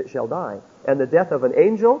sins, it shall die. And the death of an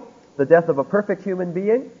angel, the death of a perfect human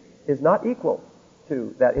being, is not equal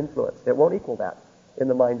to that influence. It won't equal that in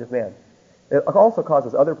the mind of man. It also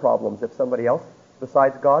causes other problems if somebody else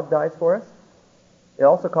besides God dies for us. It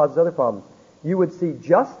also causes other problems. You would see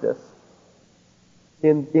justice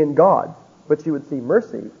in God, but you would see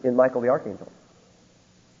mercy in Michael the Archangel.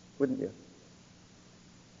 Wouldn't you?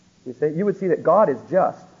 You see? You would see that God is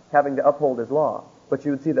just, having to uphold his law, but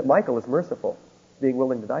you would see that Michael is merciful, being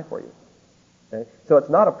willing to die for you. Okay? So it's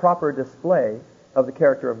not a proper display of the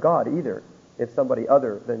character of God either, if somebody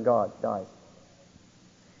other than God dies.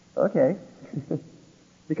 Okay.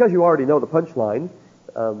 Because you already know the punchline,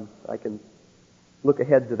 I can look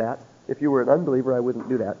ahead to that. If you were an unbeliever, I wouldn't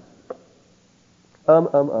do that.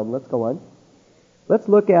 Let's go on. Let's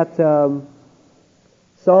look at Psalm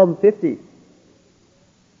 50,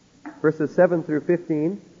 verses 7 through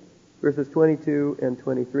 15, verses 22 and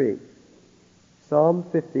 23. Psalm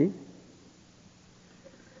 50.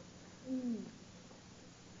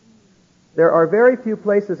 There are very few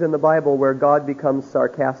places in the Bible where God becomes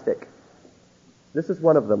sarcastic. This is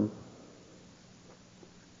one of them.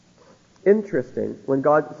 Interesting. When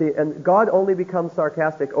God, see, and God only becomes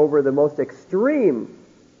sarcastic over the most extreme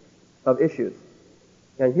of issues.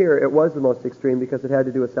 And here it was the most extreme because it had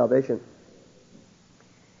to do with salvation.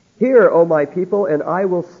 Hear, O my people, and I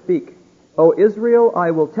will speak. O Israel,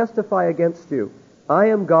 I will testify against you. I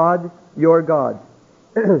am God, your God.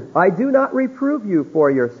 I do not reprove you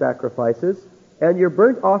for your sacrifices, and your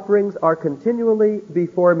burnt offerings are continually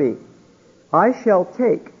before me. I shall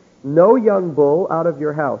take no young bull out of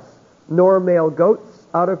your house, nor male goats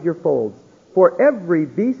out of your folds. For every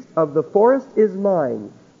beast of the forest is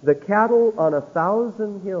mine, the cattle on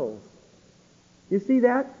 1,000 hills. You see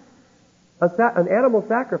that? An animal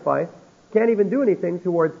sacrifice can't even do anything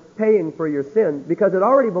towards paying for your sin because it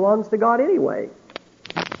already belongs to God anyway.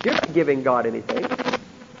 You're not giving God anything.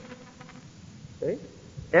 Okay?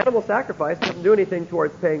 Animal sacrifice doesn't do anything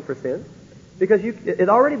towards paying for sin because it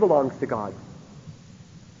already belongs to God.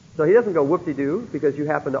 So he doesn't go whoop-de-doo because you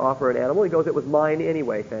happen to offer an animal. He goes, it was mine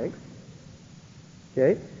anyway, thanks.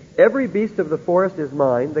 Okay? Every beast of the forest is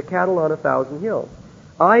mine, the cattle on 1,000 hills.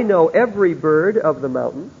 I know every bird of the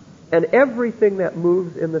mountains, and everything that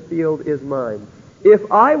moves in the field is mine.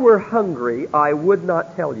 If I were hungry, I would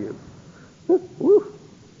not tell you. Woo.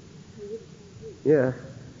 Yeah.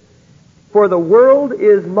 For the world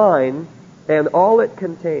is mine, and all it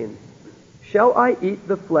contains. Shall I eat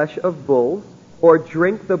the flesh of bulls, or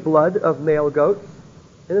drink the blood of male goats?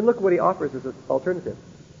 And then look what he offers as an alternative.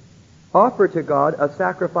 Offer to God a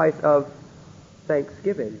sacrifice of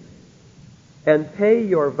thanksgiving, and pay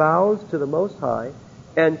your vows to the Most High,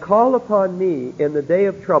 and call upon me in the day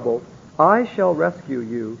of trouble. I shall rescue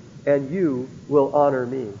you, and you will honor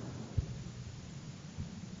me.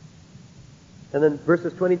 And then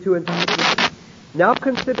verses 22 and 23. Now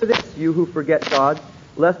consider this, you who forget God,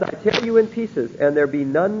 lest I tear you in pieces, and there be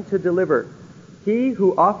none to deliver. He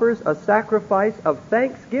who offers a sacrifice of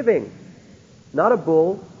thanksgiving, not a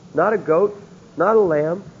bull, not a goat, not a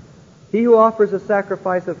lamb, he who offers a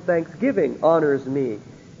sacrifice of thanksgiving honors me.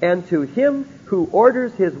 And to him who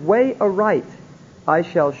orders his way aright, I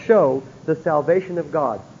shall show the salvation of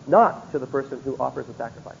God. Not to the person who offers a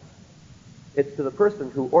sacrifice. It's to the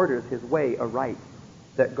person who orders his way aright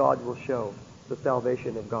that God will show the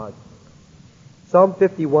salvation of God. Psalm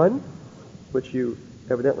 51, which you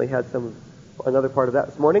evidently had another part of that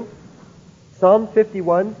this morning. Psalm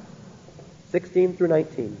 51, 16 through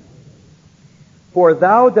 19. For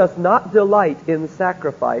thou dost not delight in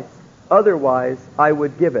sacrifice, otherwise I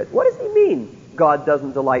would give it. What does he mean, God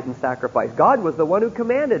doesn't delight in sacrifice? God was the one who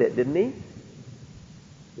commanded it, didn't he?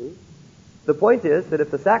 The point is that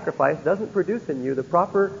if the sacrifice doesn't produce in you the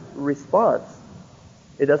proper response,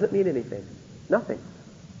 it doesn't mean anything. Nothing.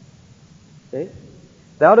 Okay?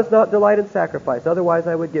 Thou dost not delight in sacrifice, otherwise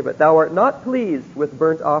I would give it. Thou art not pleased with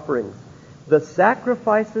burnt offerings. The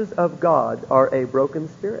sacrifices of God are a broken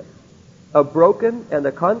spirit. A broken and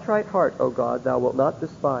a contrite heart, O God, thou wilt not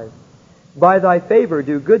despise. By thy favor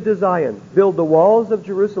do good to Zion, build the walls of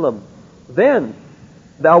Jerusalem. Then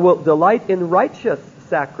thou wilt delight in righteous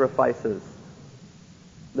sacrifices.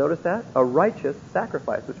 Notice that? A righteous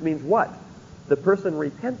sacrifice, which means what? The person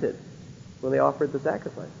repented when they offered the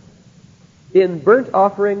sacrifice. In burnt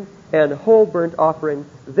offering and whole burnt offering,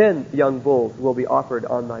 then young bulls will be offered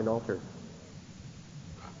on thine altar.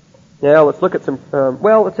 Now let's look at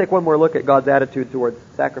let's take one more look at God's attitude towards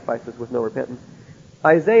sacrifices with no repentance.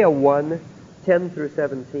 Isaiah 1, 10 through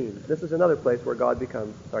 17. This is another place where God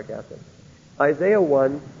becomes sarcastic. Isaiah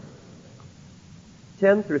 1,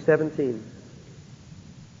 10 through 17.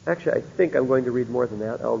 Actually, I think I'm going to read more than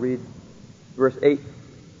that. I'll read verse 8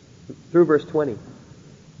 through verse 20.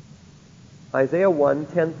 Isaiah 1,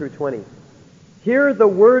 10 through 20. Hear the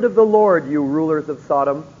word of the Lord, you rulers of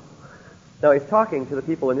Sodom. Now, he's talking to the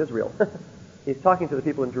people in Israel. He's talking to the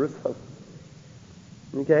people in Jerusalem.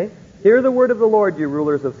 Okay? Hear the word of the Lord, you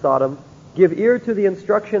rulers of Sodom. Give ear to the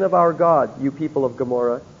instruction of our God, you people of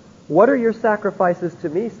Gomorrah. What are your sacrifices to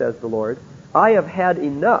me, says the Lord? I have had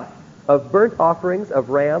enough of burnt offerings of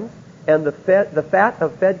rams and the fat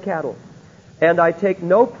of fed cattle. And I take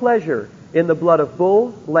no pleasure in the blood of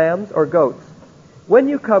bulls, lambs, or goats. When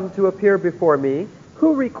you come to appear before me,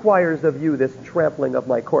 who requires of you this trampling of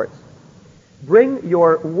my courts? Bring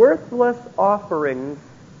your worthless offerings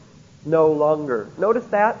no longer. Notice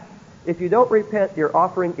that? If you don't repent, your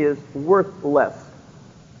offering is worthless.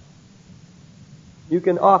 You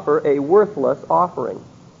can offer a worthless offering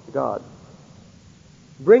to God.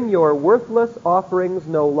 Bring your worthless offerings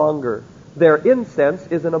no longer. Their incense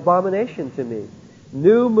is an abomination to me.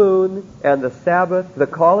 New moon and the Sabbath, the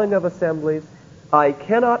calling of assemblies. I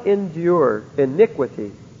cannot endure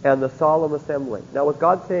iniquity and the solemn assembly. Now, was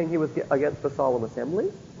God saying he was against the solemn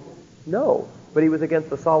assembly? No, but he was against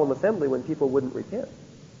the solemn assembly when people wouldn't repent.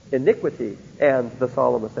 Iniquity and the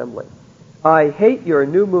solemn assembly. I hate your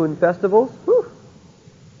new moon festivals. Whew.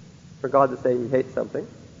 For God to say he hates something.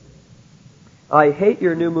 I hate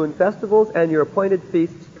your new moon festivals and your appointed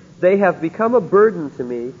feasts. They have become a burden to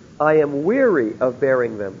me. I am weary of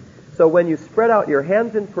bearing them. So when you spread out your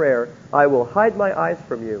hands in prayer, I will hide my eyes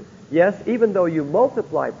from you. Yes, even though you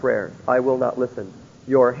multiply prayers, I will not listen.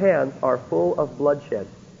 Your hands are full of bloodshed.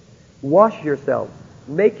 Wash yourselves.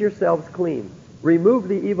 Make yourselves clean. Remove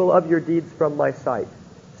the evil of your deeds from my sight.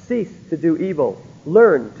 Cease to do evil.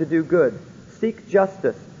 Learn to do good. Seek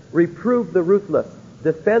justice. Reprove the ruthless.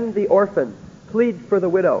 Defend the orphan. Plead for the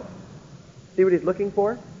widow. See what he's looking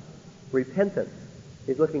for? Repentance.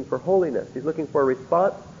 He's looking for holiness. He's looking for a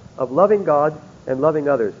response of loving God and loving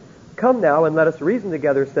others. Come now and let us reason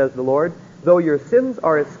together, says the Lord. Though your sins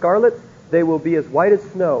are as scarlet, they will be as white as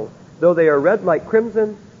snow. Though they are red like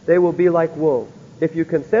crimson, they will be like wool. If you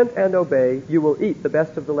consent and obey, you will eat the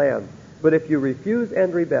best of the land. But if you refuse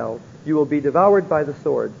and rebel, you will be devoured by the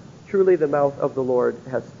sword. Truly the mouth of the Lord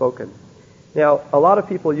has spoken. Now, a lot of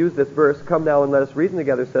people use this verse, come now and let us reason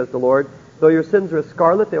together, says the Lord. Though your sins are as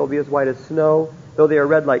scarlet, they will be as white as snow. Though they are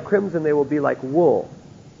red like crimson, they will be like wool.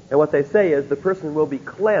 And what they say is the person will be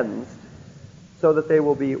cleansed so that they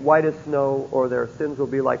will be white as snow, or their sins will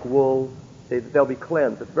be like wool. They'll be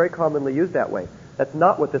cleansed. It's very commonly used that way. That's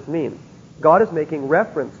not what this means. God is making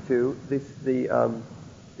reference to the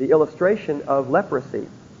illustration of leprosy,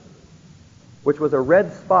 which was a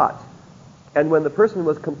red spot. And when the person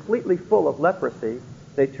was completely full of leprosy,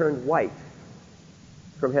 they turned white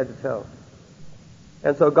from head to toe.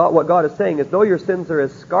 And so what God is saying is, though your sins are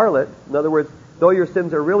as scarlet, in other words, though your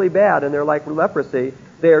sins are really bad and they're like leprosy,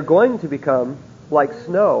 they are going to become like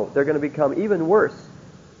snow. They're going to become even worse.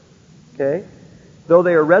 Okay? Though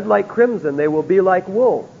they are red like crimson, they will be like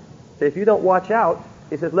wool. So if you don't watch out,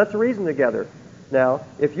 he says, let's reason together. Now,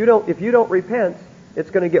 if you don't repent, it's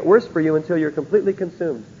going to get worse for you until you're completely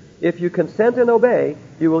consumed. If you consent and obey,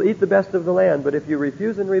 you will eat the best of the land. But if you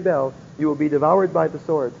refuse and rebel, you will be devoured by the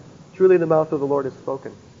sword. Truly the mouth of the Lord has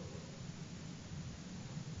spoken.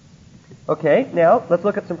 Okay, now let's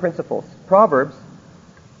look at some principles. Proverbs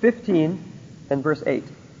 15 and verse 8.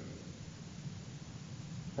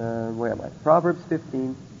 Where am I? Proverbs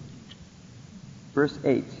 15, verse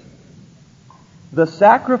 8. The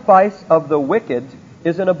sacrifice of the wicked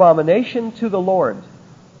is an abomination to the Lord,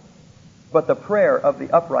 but the prayer of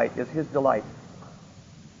the upright is his delight.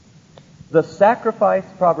 The sacrifice,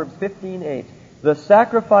 Proverbs 15:8. The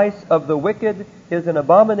sacrifice of the wicked is an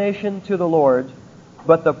abomination to the Lord,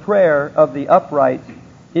 but the prayer of the upright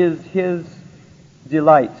is his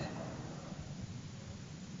delight.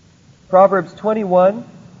 Proverbs 21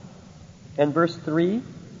 and verse 3.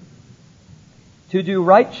 To do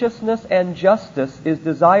righteousness and justice is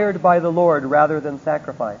desired by the Lord rather than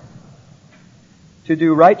sacrifice. To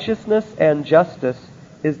do righteousness and justice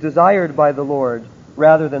is desired by the Lord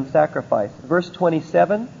rather than sacrifice. Verse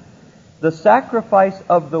 27, the sacrifice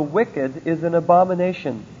of the wicked is an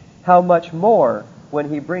abomination. How much more when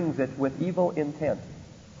he brings it with evil intent?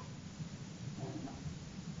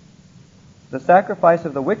 The sacrifice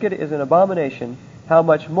of the wicked is an abomination. How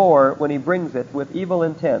much more when he brings it with evil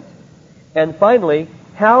intent? And finally,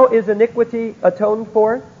 how is iniquity atoned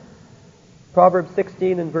for? Proverbs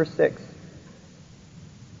 16 and verse 6.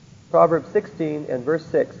 Proverbs 16 and verse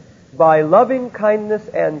 6. By loving kindness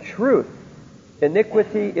and truth,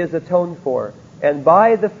 iniquity is atoned for, and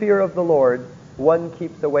by the fear of the Lord, one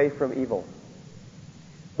keeps away from evil.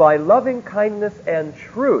 By loving kindness and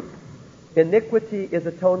truth, iniquity is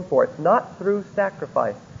atoned for. It's not through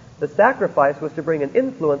sacrifice. The sacrifice was to bring an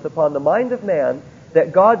influence upon the mind of man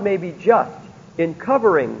that God may be just in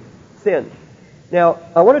covering sin. Now,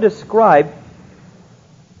 I want to describe,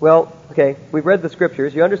 we've read the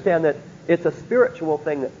scriptures. You understand that it's a spiritual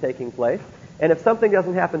thing that's taking place. And if something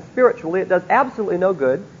doesn't happen spiritually, it does absolutely no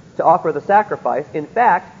good to offer the sacrifice. In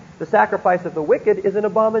fact, the sacrifice of the wicked is an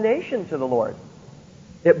abomination to the Lord.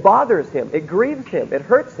 It bothers him. It grieves him. It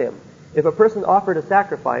hurts him if a person offered a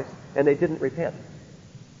sacrifice and they didn't repent.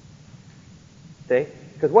 See?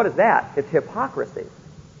 Because what is that? It's hypocrisy.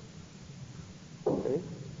 Okay?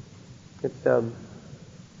 It's an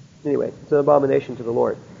abomination to the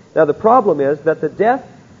Lord. Now the problem is that the death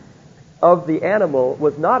of the animal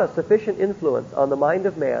was not a sufficient influence on the mind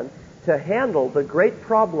of man to handle the great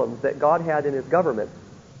problems that God had in his government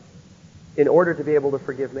in order to be able to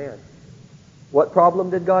forgive man. What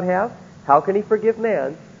problem did God have? How can he forgive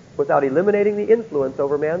man without eliminating the influence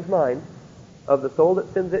over man's mind of the soul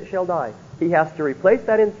that sins it shall die? He has to replace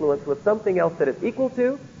that influence with something else that is equal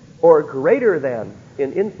to or greater than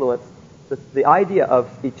in influence the idea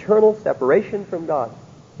of eternal separation from God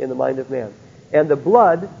in the mind of man. And the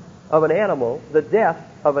blood of an animal, the death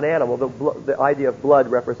of an animal, the idea of blood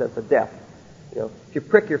represents a death. If you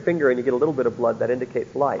prick your finger and you get a little bit of blood, that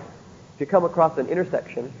indicates life. If you come across an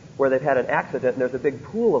intersection where they've had an accident and there's a big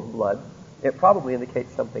pool of blood, it probably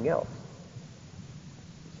indicates something else.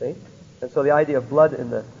 See? And so the idea of blood in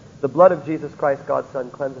the blood of Jesus Christ, God's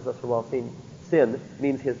Son, cleanses us from all sin,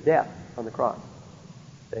 means his death on the cross.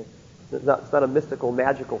 See? It's not a mystical,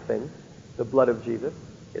 magical thing, the blood of Jesus.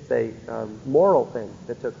 It's a moral thing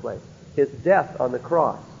that took place. His death on the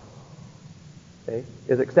cross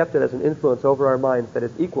is accepted as an influence over our minds that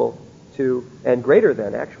is equal to, and greater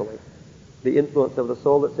than, actually, the influence of the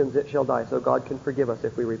soul that sins it shall die, so God can forgive us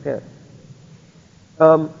if we repent.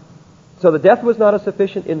 So the death was not a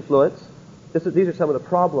sufficient influence. These are some of the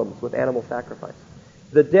problems with animal sacrifice.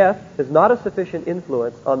 The death is not a sufficient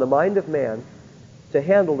influence on the mind of man to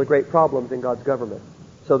handle the great problems in God's government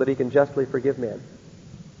so that he can justly forgive man.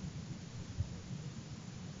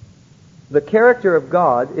 The character of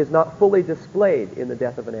God is not fully displayed in the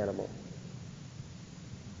death of an animal.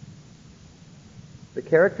 The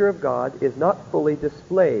character of God is not fully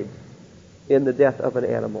displayed in the death of an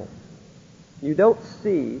animal. You don't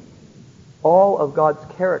see all of God's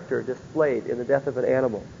character displayed in the death of an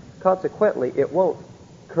animal. Consequently, it won't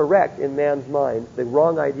correct in man's mind the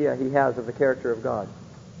wrong idea he has of the character of God.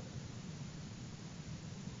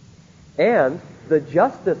 And the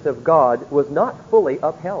justice of God was not fully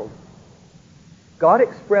upheld. God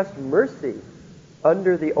expressed mercy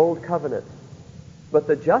under the old covenant, but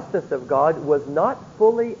the justice of God was not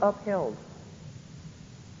fully upheld.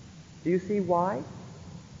 Do you see why?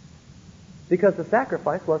 because the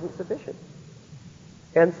sacrifice wasn't sufficient.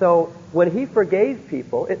 And so when he forgave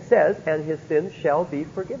people, it says, and his sins shall be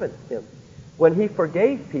forgiven him. When he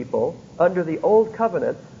forgave people under the old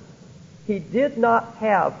covenant, he did not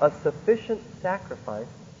have a sufficient sacrifice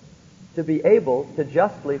to be able to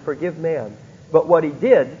justly forgive man. But what he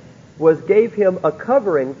did was gave him a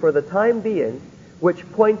covering for the time being,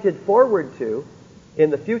 which pointed forward to, in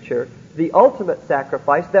the future, the ultimate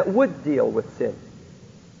sacrifice that would deal with sin.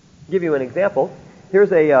 I'll give you an example.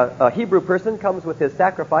 Here's a Hebrew person comes with his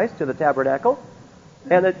sacrifice to the tabernacle,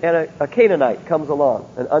 and a Canaanite comes along,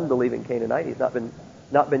 an unbelieving Canaanite. He's not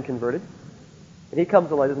been converted. And he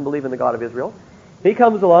comes along, doesn't believe in the God of Israel. He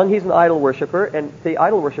comes along, he's an idol worshiper, and the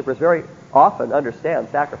idol worshippers very often understand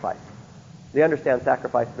sacrifice. They understand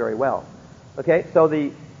sacrifice very well. Okay, so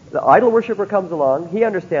the idol worshiper comes along, he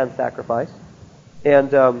understands sacrifice,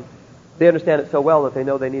 and they understand it so well that they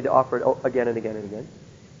know they need to offer it again and again and again.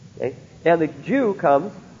 Okay? And the Jew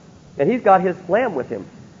comes, and he's got his lamb with him.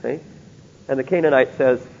 Okay? And the Canaanite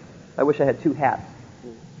says, I wish I had two hats.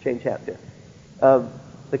 Change hats here.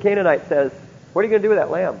 The Canaanite says, what are you going to do with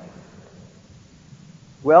that lamb?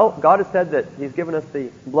 Well, God has said that he's given us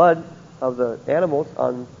the blood of the animals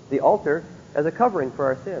on the altar as a covering for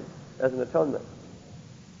our sins, as an atonement.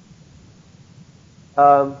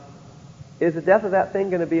 Is the death of that thing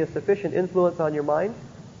going to be a sufficient influence on your mind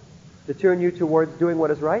to turn you towards doing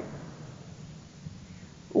what is right?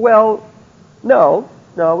 Well, no,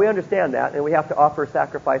 we understand that, and we have to offer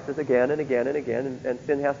sacrifices again and again and again, and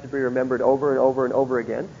sin has to be remembered over and over and over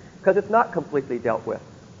again, because it's not completely dealt with.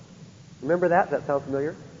 Remember that? That sounds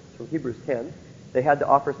familiar? It's from Hebrews 10. They had to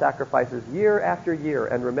offer sacrifices year after year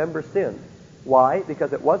and remember sin. Why?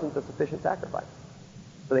 Because it wasn't a sufficient sacrifice.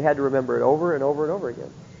 So they had to remember it over and over and over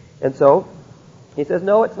again. And so he says,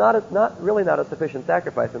 no, it's not really not a sufficient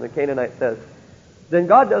sacrifice. And the Canaanite says, then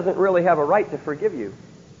God doesn't really have a right to forgive you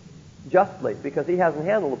justly, because he hasn't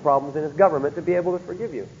handled the problems in his government to be able to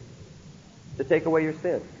forgive you, to take away your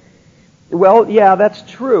sin. Well, yeah, that's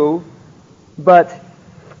true, but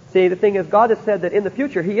see, the thing is, God has said that in the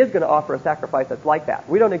future he is going to offer a sacrifice that's like that.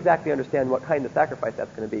 We don't exactly understand what kind of sacrifice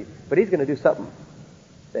that's going to be, but he's going to do something.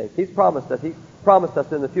 See, He's promised us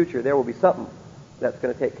in the future there will be something that's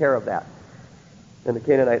going to take care of that. And the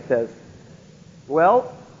Canaanite says,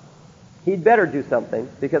 well, he'd better do something,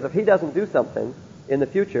 because if he doesn't do something in the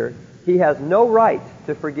future, he has no right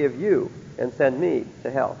to forgive you and send me to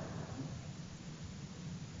hell.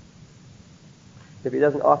 If he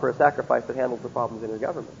doesn't offer a sacrifice that handles the problems in his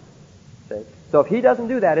government. See? So if he doesn't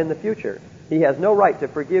do that in the future, he has no right to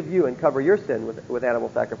forgive you and cover your sin with animal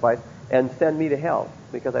sacrifice and send me to hell,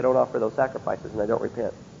 because I don't offer those sacrifices and I don't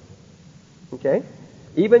repent. Okay?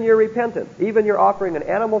 Even your repentance, even your offering an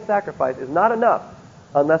animal sacrifice is not enough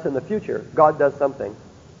unless in the future God does something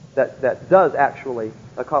that does actually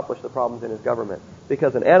accomplish the problems in his government,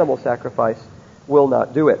 because an animal sacrifice will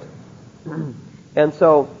not do it. And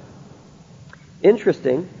so,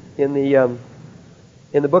 interesting, in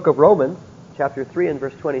the book of Romans, chapter 3 and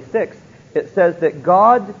verse 26, it says that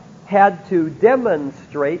God had to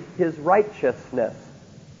demonstrate his righteousness.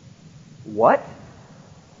 What?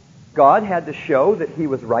 God had to show that he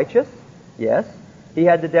was righteous? Yes. He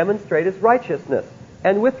had to demonstrate his righteousness.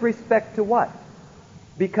 And with respect to what?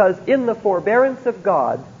 Because in the forbearance of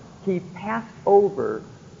God, he passed over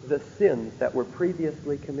the sins that were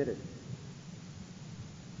previously committed.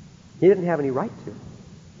 He didn't have any right to.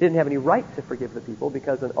 He didn't have any right to forgive the people,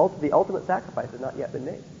 because the ultimate sacrifice had not yet been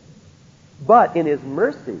made. But in his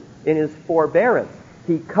mercy, in his forbearance,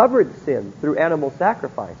 he covered sin through animal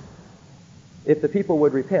sacrifice if the people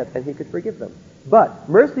would repent, and he could forgive them. But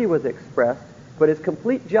mercy was expressed, but his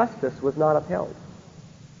complete justice was not upheld.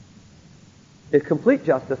 If complete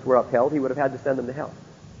justice were upheld, he would have had to send them to hell,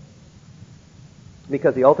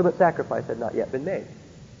 because the ultimate sacrifice had not yet been made.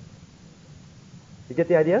 You get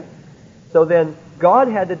the idea? So then, God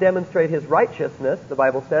had to demonstrate his righteousness, the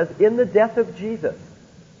Bible says, in the death of Jesus.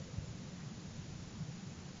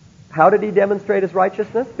 How did he demonstrate his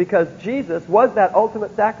righteousness? Because Jesus was that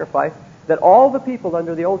ultimate sacrifice that all the people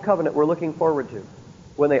under the Old Covenant were looking forward to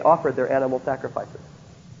when they offered their animal sacrifices.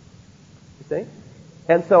 You see?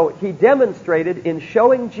 And so he demonstrated in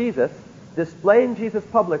showing Jesus, displaying Jesus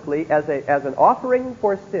publicly as an offering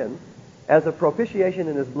for sin, as a propitiation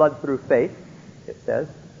in his blood through faith, it says,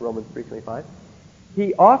 Romans 3:25.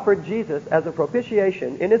 He offered Jesus as a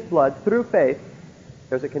propitiation in his blood through faith.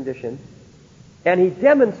 There's a condition. And he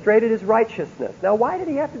demonstrated his righteousness. Now, why did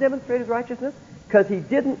he have to demonstrate his righteousness? Because he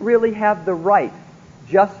didn't really have the right,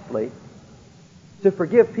 justly, to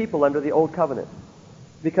forgive people under the Old Covenant.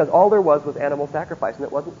 Because all there was animal sacrifice, and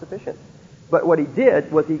it wasn't sufficient. But what he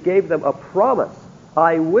did was he gave them a promise.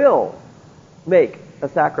 I will make a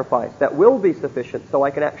sacrifice that will be sufficient so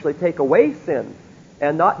I can actually take away sin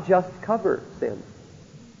and not just cover sin.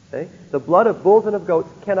 Okay? The blood of bulls and of goats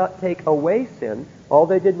cannot take away sin. All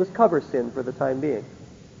they did was cover sin for the time being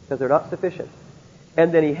because they're not sufficient.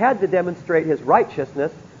 And then he had to demonstrate his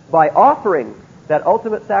righteousness by offering that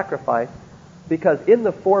ultimate sacrifice, because in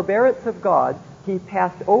the forbearance of God, he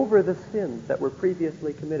passed over the sins that were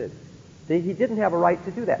previously committed. See, he didn't have a right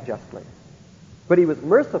to do that justly. But he was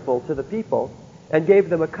merciful to the people and gave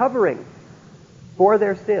them a covering for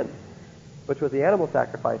their sin, which was the animal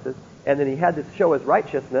sacrifices. And then he had to show his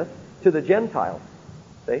righteousness to the Gentiles.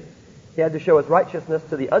 See? He had to show his righteousness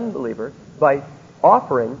to the unbeliever by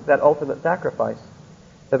offering that ultimate sacrifice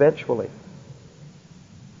eventually.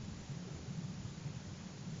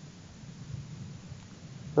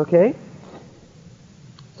 Okay?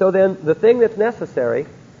 So then, the thing that's necessary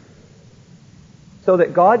so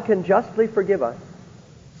that God can justly forgive us,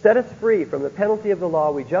 set us free from the penalty of the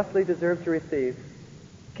law we justly deserve to receive,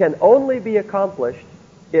 can only be accomplished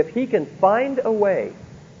if he can find a way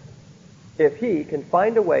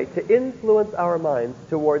to influence our minds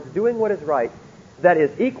towards doing what is right that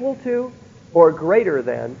is equal to or greater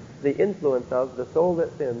than the influence of the soul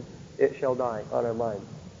that sins, it shall die on our minds.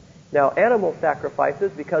 Now, animal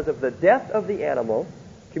sacrifices, because of the death of the animal,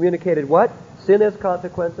 communicated what? Sin has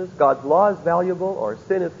consequences. God's law is valuable, or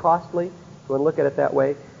sin is costly, if you want to look at it that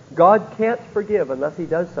way. God can't forgive unless he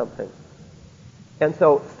does something. And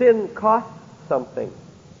so sin costs something.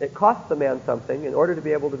 It costs the man something in order to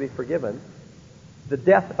be able to be forgiven. The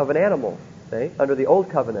death of an animal, say, under the old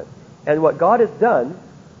covenant. And what God has done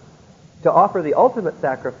to offer the ultimate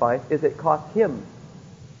sacrifice is it cost him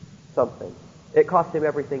something. It cost him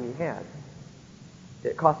everything he had.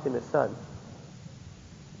 It cost him his son.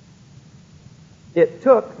 It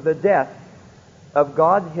took the death of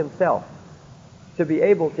God himself to be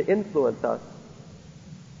able to influence us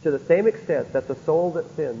to the same extent that the soul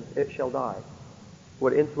that sins, it shall die,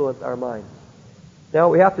 would influence our minds. Now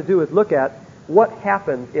what we have to do is look at what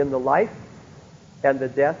happened in the life and the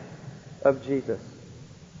death of Jesus.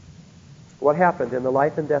 What happened in the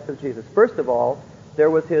life and death of Jesus? First of all, there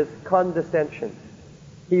was his condescension.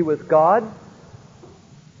 He was God.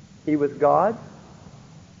 He was God.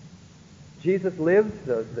 Jesus lived,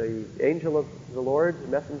 the angel of the Lord, the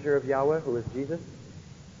messenger of Yahweh, who is Jesus,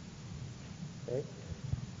 okay,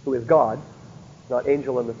 who is God, not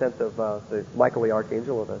angel in the sense of the Michael the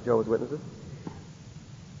archangel of the Jehovah's Witnesses.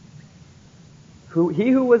 He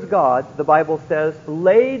who was God, the Bible says,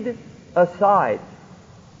 laid aside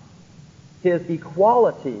his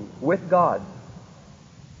equality with God.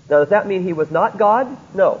 Now, does that mean he was not God?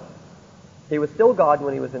 No. He was still God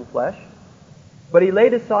when he was in flesh. But he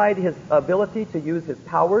laid aside his ability to use his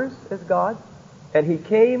powers as God, and he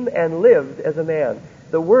came and lived as a man.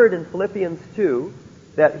 The word in Philippians 2,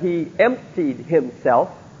 that he emptied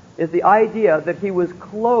himself, is the idea that he was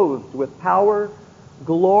clothed with power,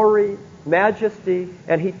 glory, majesty,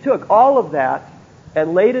 and he took all of that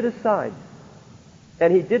and laid it aside.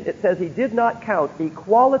 And it says he did not count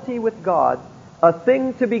equality with God a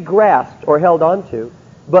thing to be grasped or held onto,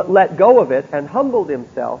 but let go of it and humbled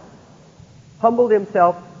himself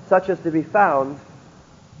such as to be found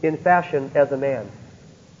in fashion as a man.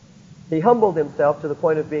 He humbled himself to the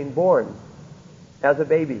point of being born as a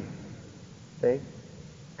baby. See?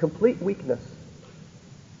 Complete weakness.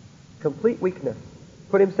 Complete weakness.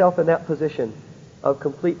 Put himself in that position of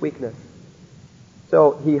complete weakness.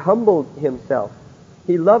 So he humbled himself.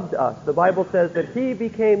 He loved us. The Bible says that he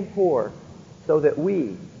became poor so that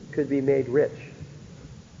we could be made rich.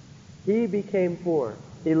 He became poor.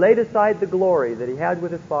 He laid aside the glory that he had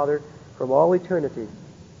with his Father from all eternity,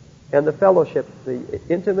 and the fellowship, the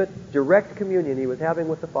intimate, direct communion he was having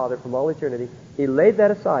with the Father from all eternity. He laid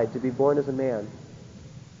that aside to be born as a man.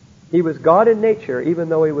 He was God in nature, even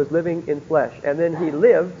though he was living in flesh. And then he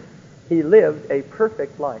lived a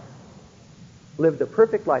perfect life. Lived a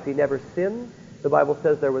perfect life. He never sinned. The Bible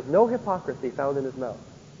says there was no hypocrisy found in his mouth.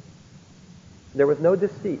 There was no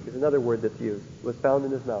deceit, is another word that's used, was found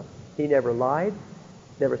in his mouth. He never lied,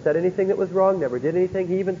 never said anything that was wrong, never did anything.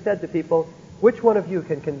 He even said to people, which one of you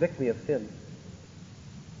can convict me of sin?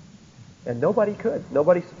 And nobody could.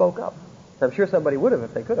 Nobody spoke up. I'm sure somebody would have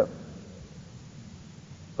if they could have.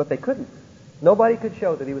 But they couldn't. Nobody could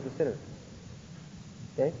show that he was a sinner.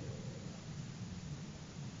 Okay?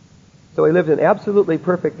 So he lived an absolutely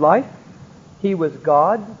perfect life. He was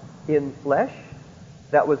God in flesh.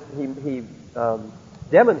 That was he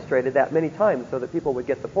demonstrated that many times so that people would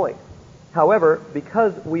get the point. However,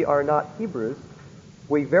 because we are not Hebrews,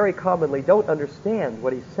 we very commonly don't understand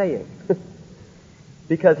what he's saying.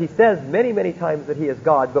 Because he says many, many times that he is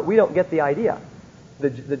God, but we don't get the idea. The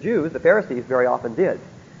Jews, the Pharisees, very often did.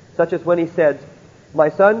 Such as when he said, "My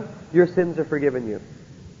son, your sins are forgiven you."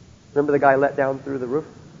 Remember the guy let down through the roof?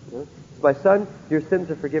 "My son, your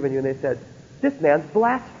sins are forgiven you." And they said, "This man's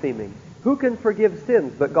blaspheming. Who can forgive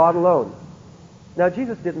sins but God alone?" Now,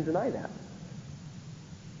 Jesus didn't deny that.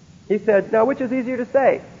 He said, "Now, which is easier to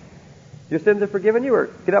say? Your sins are forgiven you, or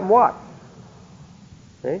get up and walk?"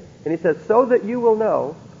 Okay? And he says, "So that you will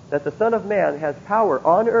know that the Son of Man has power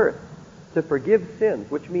on earth to forgive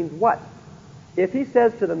sins," which means what? If he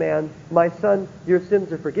says to the man, "My son, your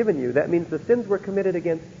sins are forgiven you," that means the sins were committed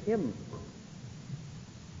against him.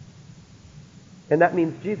 And that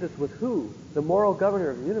means Jesus was who? The moral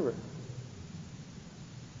governor of the universe.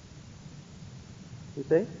 You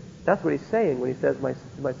see? That's what he's saying when he says,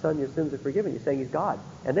 my son, your sins are forgiven. He's saying he's God.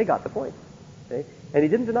 And they got the point. Okay? And he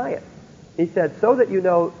didn't deny it. He said, "So that you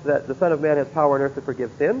know that the Son of Man has power on earth to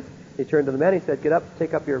forgive sins." He turned to the man, he said, "Get up,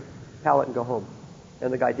 take up your pallet and go home."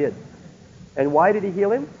 And the guy did. And why did he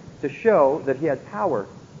heal him? To show that he had power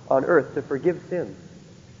on earth to forgive sins.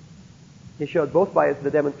 He showed both by the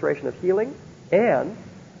demonstration of healing and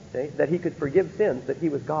that he could forgive sins, that he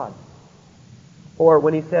was God. Or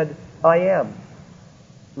when he said, "I am."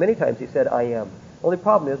 Many times he said, "I am." Only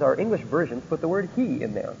problem is our English versions put the word "he"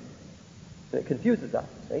 in there. And it confuses us.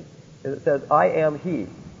 See? It says, "I am he."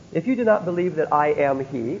 If you do not believe that I am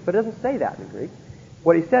he, but it doesn't say that in Greek.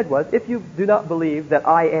 What he said was, if you do not believe that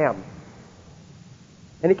I am.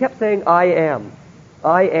 And he kept saying, "I am.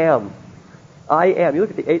 I am. I am." You look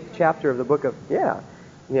at the 8th chapter of the book of,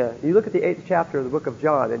 you look at the 8th chapter of the book of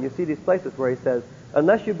John, and you see these places where he says,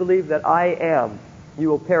 "Unless you believe that I am, you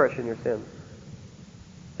will perish in your sins."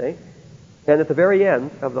 See? And at the very end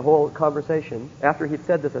of the whole conversation, after he'd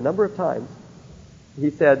said this a number of times, he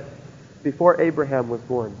said, "Before Abraham was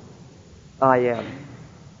born, I am.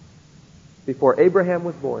 Before Abraham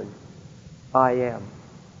was born, I am."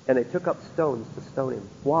 And they took up stones to stone him.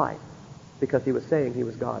 Why? Because he was saying he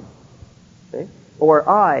was God. See? Or,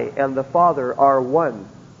 "I and the Father are one."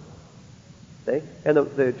 See? And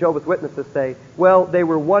the Jehovah's Witnesses say, "Well, they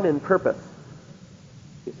were one in purpose."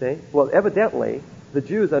 You see? Well, evidently, the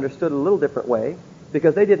Jews understood it a little different way,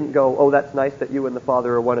 because they didn't go, "Oh, that's nice that you and the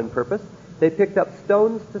Father are one in purpose." They picked up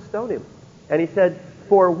stones to stone him. And he said,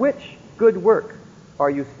 "For which good work are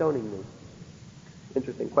you stoning me?"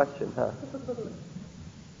 Interesting question, huh?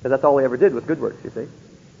 Because that's all he ever did was good works, you see.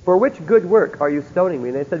 "For which good work are you stoning me?"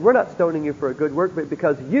 And they said, "We're not stoning you for a good work, but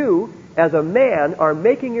because you, as a man, are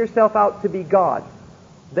making yourself out to be God."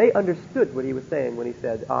 They understood what he was saying when he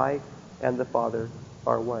said, "I and the Father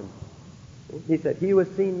are one." He said, "He who has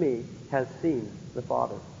seen me has seen the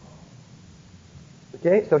Father."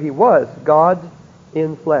 Okay, so he was God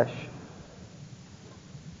in flesh.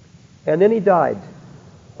 And then he died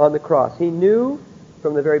on the cross. He knew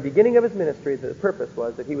from the very beginning of his ministry that the purpose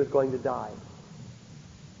was that he was going to die.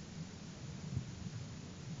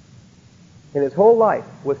 And his whole life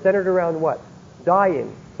was centered around what?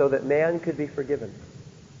 Dying so that man could be forgiven.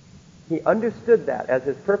 He understood that as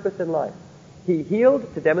his purpose in life. He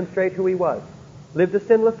healed to demonstrate who he was. Lived a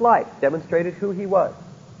sinless life, demonstrated who he was.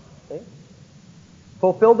 Okay?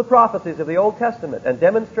 Fulfilled the prophecies of the Old Testament and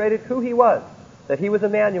demonstrated who he was, that he was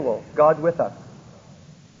Emmanuel, God with us.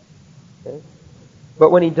 Okay? But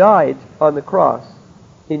when he died on the cross,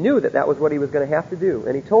 he knew that that was what he was going to have to do.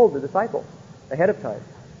 And he told the disciples ahead of time,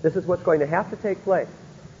 this is what's going to have to take place.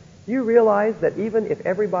 Do you realize that even if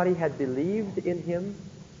everybody had believed in him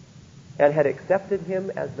and had accepted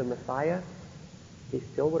him as the Messiah, he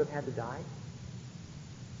still would have had to die?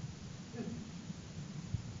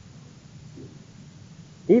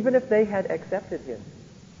 Even if they had accepted him,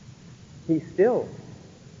 he still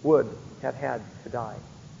would have had to die.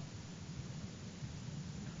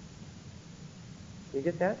 You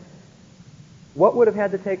get that? What would have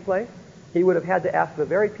had to take place? He would have had to ask the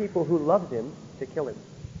very people who loved him to kill him.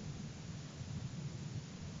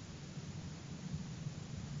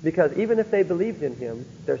 Because even if they believed in him,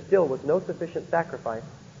 there still was no sufficient sacrifice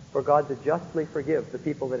for God to justly forgive the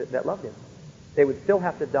people that loved him. They would still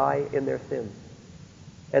have to die in their sins.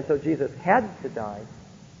 And so Jesus had to die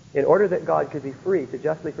in order that God could be free to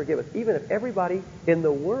justly forgive us, even if everybody in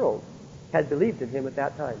the world had believed in him at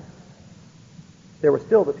that time. There were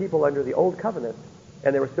still the people under the old covenant,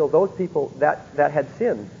 and there were still those people that had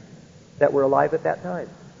sinned that were alive at that time,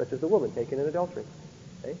 such as the woman taken in adultery.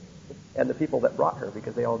 Okay? And the people that brought her,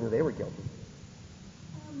 because they all knew they were guilty.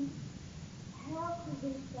 How could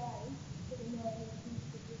we say that a man is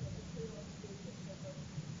forgiven if he wants to be forgiven?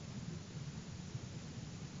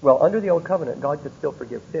 Well, under the old covenant, God could still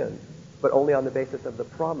forgive sins, but only on the basis of the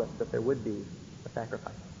promise that there would be a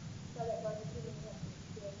sacrifice. So that wasn't giving him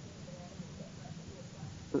the creation of the animals that much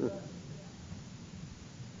he was not. Mm-mm.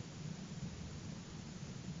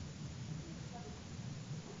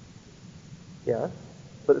 Yeah.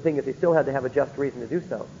 But the thing is, he still had to have a just reason to do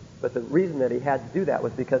so. But the reason that he had to do that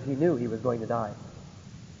was because he knew he was going to die.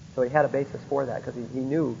 So he had a basis for that, because he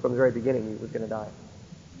knew from the very beginning he was going to die.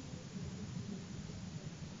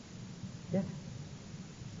 Yeah.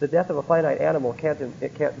 The death of a finite animal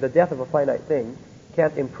the death of a finite thing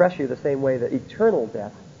can't impress you the same way that eternal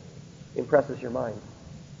death impresses your mind.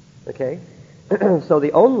 Okay? So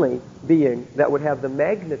the only being that would have the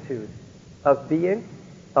magnitude of being,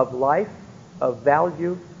 of life, of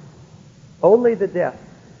value, only the death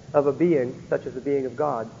of a being such as the being of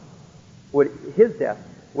God, his death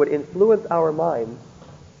would influence our minds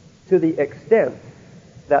to the extent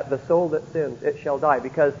that the soul that sins, it shall die.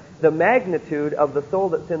 Because the magnitude of the soul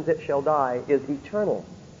that sins, it shall die, is eternal,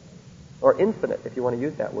 or infinite, if you want to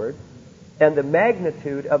use that word. And the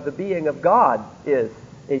magnitude of the being of God is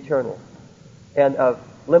eternal and of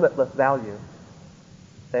limitless value.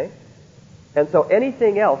 Okay? And so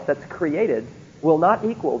anything else that's created will not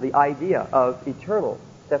equal the idea of eternal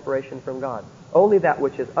separation from God. Only that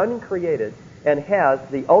which is uncreated and has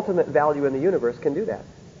the ultimate value in the universe can do that.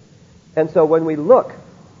 And so when we look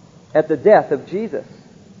at the death of Jesus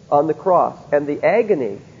on the cross and the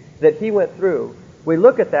agony that he went through, we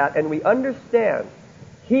look at that and we understand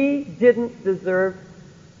he didn't deserve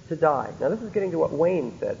to die. Now this is getting to what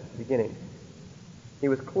Wayne said at the beginning. He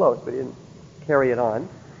was close, but he didn't carry it on.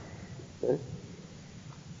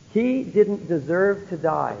 He didn't deserve to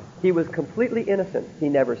die. He was completely innocent. He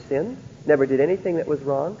never sinned, never did anything that was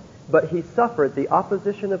wrong, but he suffered the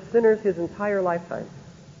opposition of sinners his entire lifetime,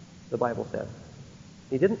 the Bible says.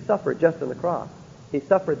 He didn't suffer just on the cross. He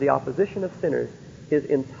suffered the opposition of sinners his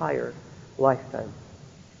entire lifetime.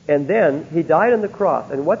 And then he died on the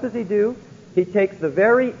cross. And what does he do? He takes the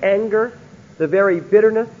very anger, the very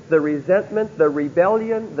bitterness, the resentment, the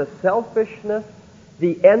rebellion, the selfishness,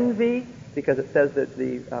 the envy, because it says that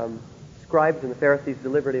the scribes and the Pharisees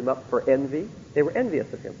delivered him up for envy. They were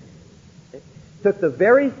envious of him. Okay? Took the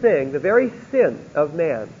very thing, the very sin of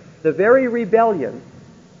man, the very rebellion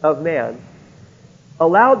of man,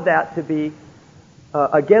 allowed that to be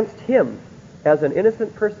against him as an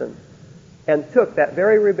innocent person, and took that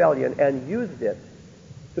very rebellion and used it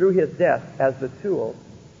through his death as the tool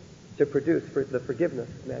to produce the forgiveness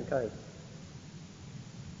of mankind.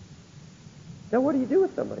 Now what do you do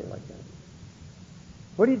with somebody like that?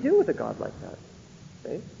 What do you do with a God like that?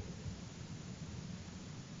 Okay?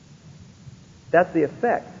 That's the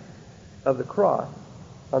effect of the cross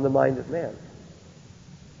on the mind of man.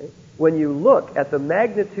 Okay? When you look at the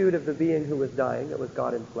magnitude of the being who was dying, that was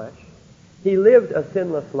God in flesh, he lived a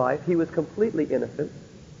sinless life. He was completely innocent.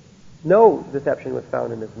 No deception was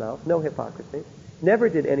found in his mouth. No hypocrisy. Never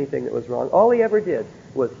did anything that was wrong. All he ever did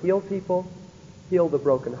was heal people, heal the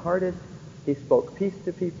brokenhearted. He spoke peace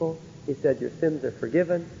to people. He said, your sins are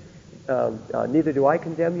forgiven. Neither do I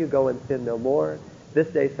condemn you. Go and sin no more. This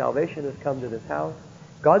day salvation has come to this house.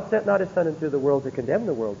 God sent not his Son into the world to condemn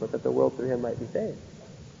the world, but that the world through him might be saved.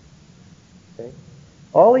 Okay?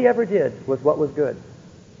 All he ever did was what was good.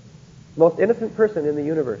 Most innocent person in the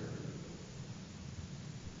universe.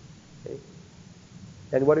 Okay?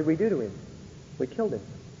 And what did we do to him? We killed him.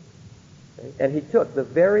 Okay? And he took the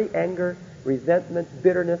very anger, resentment,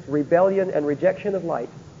 bitterness, rebellion, and rejection of light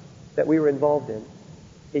that we were involved in.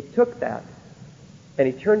 He took that and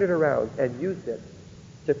he turned it around and used it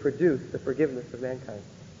to produce the forgiveness of mankind.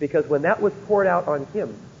 Because when that was poured out on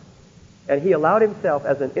him, and he allowed himself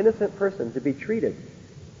as an innocent person to be treated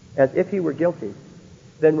as if he were guilty,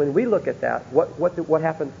 then when we look at that, what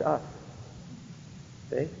happens to us?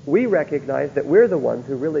 See? We recognize that we're the ones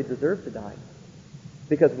who really deserve to die.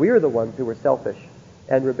 Because we're the ones who were selfish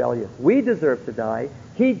and rebellious. We deserve to die.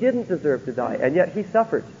 He didn't deserve to die, and yet he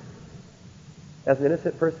suffered as an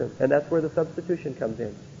innocent person. And that's where the substitution comes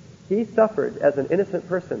in. He suffered as an innocent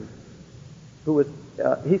person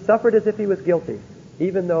he suffered as if he was guilty,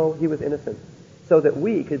 even though he was innocent, so that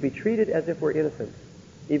we could be treated as if we're innocent,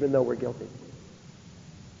 even though we're guilty.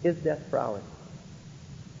 His death for ours.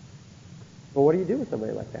 Well, what do you do with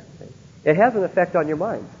somebody like that? It has an effect on your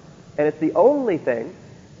mind. And it's the only thing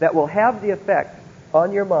that will have the effect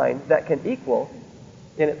on your mind that can equal,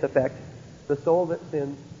 in its effect, the soul that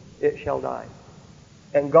sins, it shall die.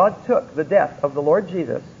 And God took the death of the Lord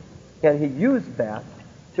Jesus, and he used that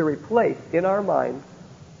to replace in our minds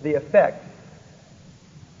the effect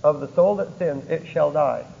of the soul that sins, it shall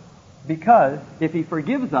die. Because if he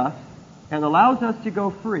forgives us and allows us to go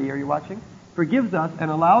free, are you watching? forgives us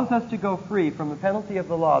and allows us to go free from the penalty of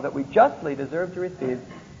the law that we justly deserve to receive,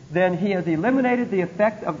 then he has eliminated the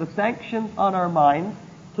effect of the sanctions on our minds.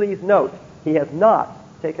 Please note, he has not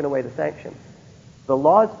taken away the sanctions. The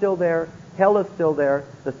law is still there, hell is still there,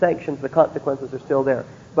 the sanctions, the consequences are still there.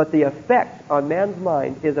 But the effect on man's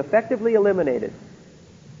mind is effectively eliminated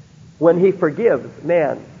when he forgives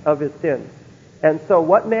man of his sins. And so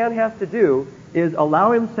what man has to do is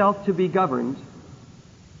allow himself to be governed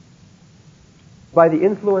by the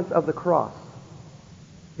influence of the cross.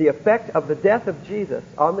 The effect of the death of Jesus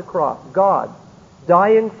on the cross, God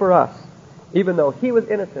dying for us, even though he was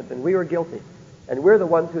innocent and we were guilty, and we're the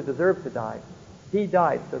ones who deserve to die, he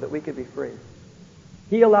died so that we could be free.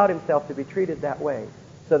 He allowed himself to be treated that way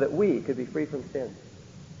so that we could be free from sin.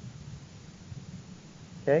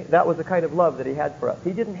 Okay? That was the kind of love that he had for us.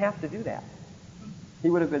 He didn't have to do that. He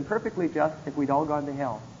would have been perfectly just if we'd all gone to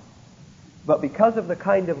hell. But because of the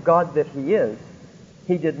kind of God that he is,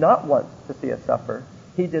 he did not want to see us suffer.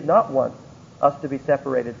 He did not want us to be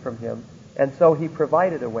separated from him. And so he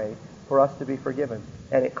provided a way for us to be forgiven.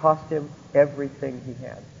 And it cost him everything he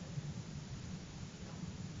had. It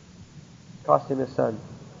cost him his son.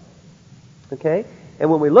 Okay? And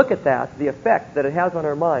when we look at that, the effect that it has on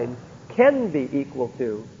our minds can be equal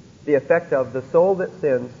to the effect of the soul that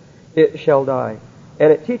sins, it shall die.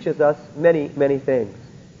 And it teaches us many, many things.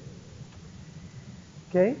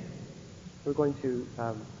 Okay? We're going to...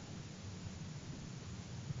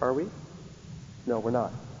 Are we? No, we're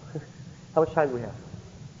not. How much time do we have?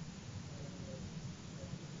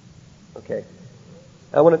 Okay.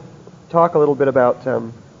 I want to talk a little bit about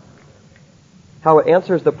how it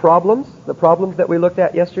answers the problems that we looked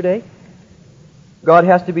at yesterday. God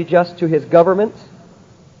has to be just to his government.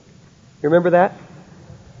 You remember that?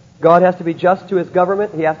 God has to be just to his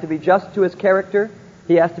government. He has to be just to his character.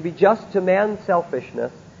 He has to be just to man's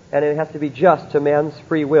selfishness. And it has to be just to man's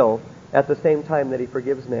free will at the same time that he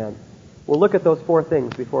forgives man. We'll look at those four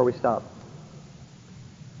things before we stop.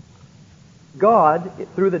 God,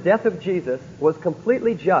 through the death of Jesus, was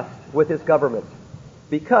completely just with his government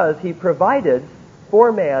because he provided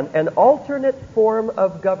for man an alternate form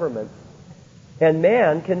of government. And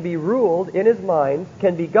man can be ruled in his mind,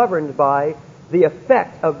 can be governed by the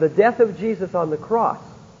effect of the death of Jesus on the cross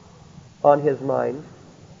on his mind,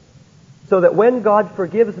 so that when God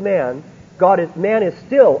forgives man, man is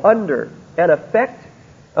still under an effect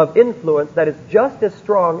of influence that is just as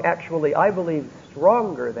strong, actually, I believe,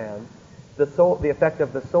 stronger than the effect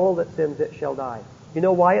of the soul that sins, it shall die. You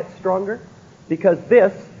know why it's stronger? Because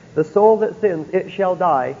the soul that sins, it shall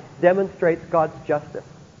die, demonstrates God's justice.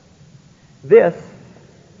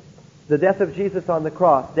 The death of Jesus on the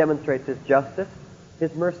cross, demonstrates his justice,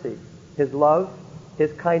 his mercy, his love,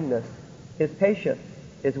 his kindness, his patience,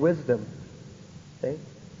 his wisdom. See?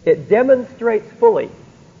 It demonstrates fully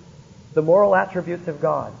the moral attributes of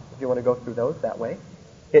God, if you want to go through those that way.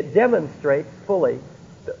 It demonstrates fully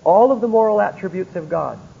all of the moral attributes of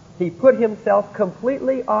God. He put himself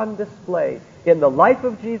completely on display in the life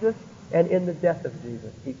of Jesus and in the death of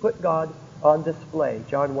Jesus. He put God on display.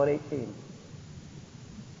 John 1:18.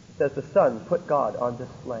 It says the Son put God on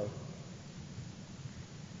display.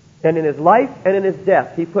 And in his life and in his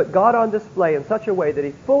death, he put God on display in such a way that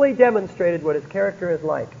he fully demonstrated what his character is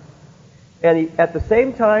like. And at the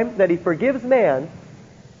same time that he forgives man,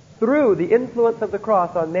 through the influence of the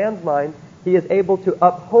cross on man's mind, he is able to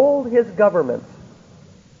uphold his government.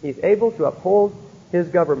 He's able to uphold his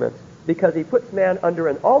government because he puts man under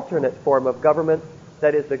an alternate form of government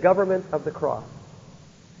that is the government of the cross.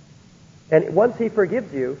 And once he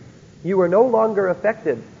forgives you, you are no longer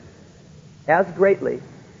affected as greatly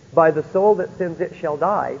by the soul that sins, it shall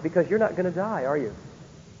die, because you're not going to die, are you?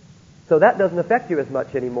 So that doesn't affect you as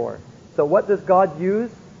much anymore. So what does God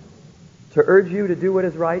use to urge you to do what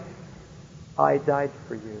is right? I died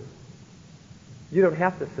for you. You don't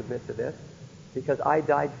have to submit to this because I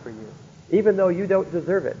died for you. Even though you don't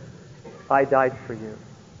deserve it, I died for you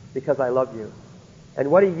because I love you.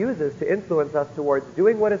 And what he uses to influence us towards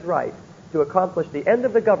doing what is right, to accomplish the end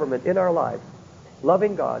of the government in our lives,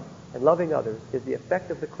 loving God and loving others, is the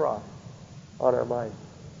effect of the cross on our minds.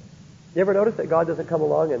 You ever notice that God doesn't come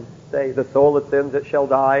along and say, the soul that sins, it shall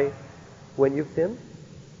die when you've sinned?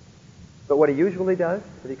 But what he usually does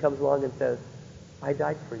is he comes along and says, I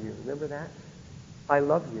died for you. Remember that? I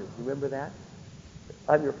love you. Remember that?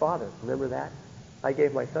 I'm your father. Remember that? I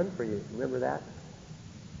gave my son for you. Remember that?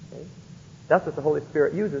 Okay? That's what the Holy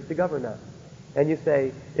Spirit uses to govern us. And you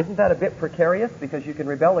say, isn't that a bit precarious? Because you can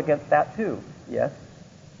rebel against that too. Yes,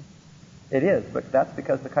 it is. But that's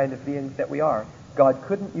because the kind of beings that we are. God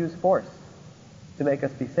couldn't use force to make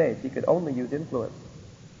us be saved. He could only use influence.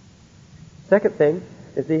 Second thing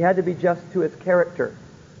is he had to be just to his character.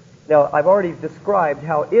 Now, I've already described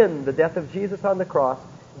how in the death of Jesus on the cross,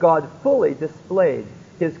 God fully displayed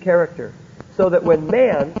his character, so that when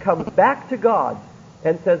man comes back to God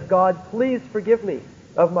and says, God, please forgive me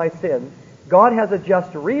of my sin, God has a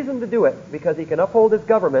just reason to do it because he can uphold his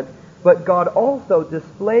government, but God also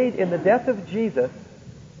displayed in the death of Jesus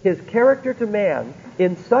his character to man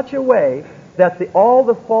in such a way that all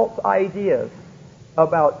the false ideas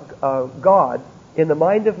about God in the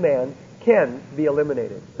mind of man can be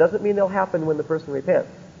eliminated. Doesn't mean they'll happen when the person repents.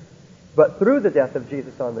 But through the death of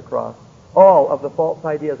Jesus on the cross, all of the false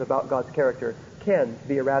ideas about God's character can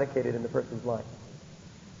be eradicated in the person's life.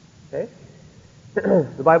 Okay?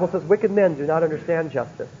 The Bible says, wicked men do not understand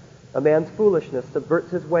justice. A man's foolishness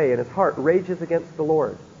subverts his way, and his heart rages against the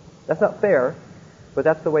Lord. That's not fair, but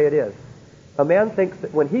that's the way it is. A man thinks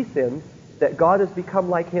that when he sins, that God has become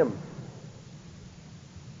like him.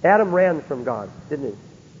 Adam ran from God, didn't he?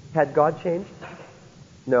 Had God changed?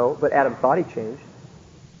 No, but Adam thought he changed,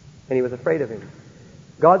 and he was afraid of him.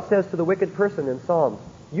 God says to the wicked person in Psalms,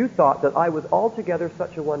 you thought that I was altogether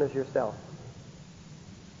such a one as yourself.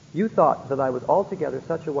 You thought that I was altogether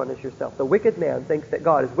such a one as yourself. The wicked man thinks that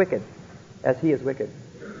God is wicked, as he is wicked.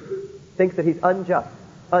 Thinks that he's unjust,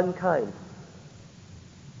 unkind.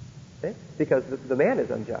 Okay? Because the man is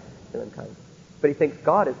unjust and unkind. But he thinks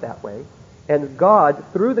God is that way. And God,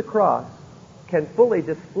 through the cross, can fully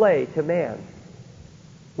display to man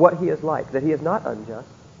what he is like. That he is not unjust.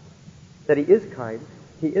 That he is kind.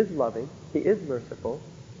 He is loving. He is merciful.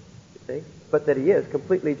 You see? But that he is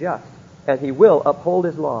completely just. And he will uphold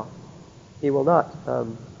his law. He will not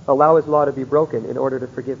allow his law to be broken in order to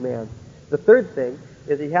forgive man. The third thing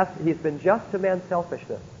is he's been just to man's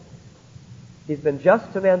selfishness. He's been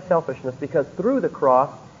just to man's selfishness because through the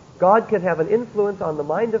cross, God can have an influence on the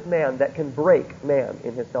mind of man that can break man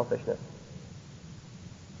in his selfishness.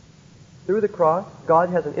 Through the cross, God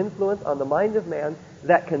has an influence on the mind of man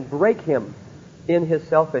that can break him in his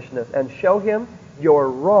selfishness and show him you're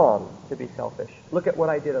wrong to be selfish. Look at what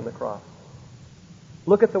I did on the cross.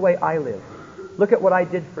 Look at the way I live. Look at what I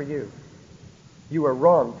did for you. You are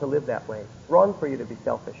wrong to live that way. Wrong for you to be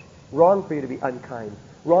selfish. Wrong for you to be unkind.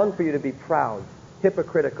 Wrong for you to be proud,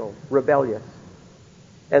 hypocritical, rebellious.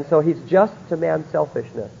 And so he's just to man's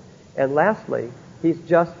selfishness. And lastly, he's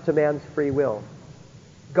just to man's free will.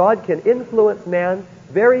 God can influence man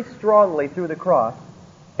very strongly through the cross,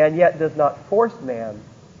 and yet does not force man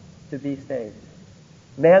to be saved.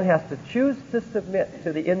 Man has to choose to submit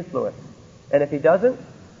to the influence. And if he doesn't,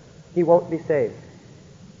 he won't be saved.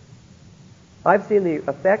 I've seen the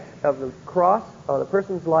effect of the cross on a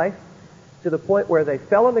person's life to the point where they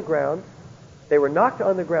fell on the ground. They were knocked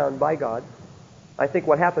on the ground by God. I think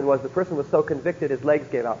what happened was the person was so convicted his legs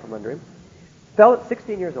gave out from under him. Fell at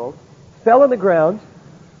 16 years old, fell on the ground,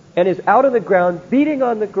 and is out on the ground, beating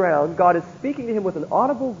on the ground. God is speaking to him with an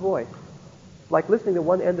audible voice, like listening to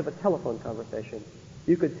one end of a telephone conversation.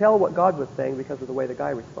 You could tell what God was saying because of the way the guy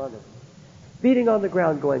responded. Beating on the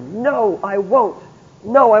ground going, no, I won't.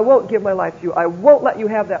 No, I won't give my life to you. I won't let you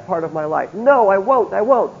have that part of my life. No, I won't. I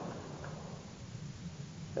won't.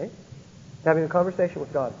 Okay? Having a conversation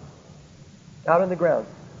with God. Out on the ground.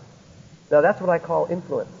 Now that's what I call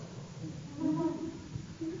influence.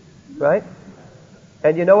 Right?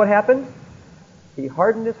 And you know what happened? He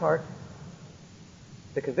hardened his heart.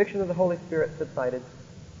 The conviction of the Holy Spirit subsided.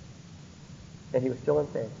 And he was still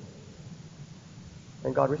unsaved.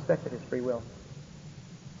 And God respected his free will.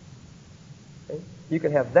 Okay? You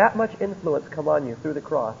can have that much influence come on you through the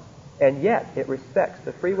cross, and yet it respects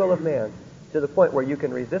the free will of man to the point where you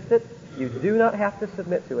can resist it. You do not have to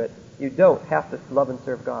submit to it. You don't have to love and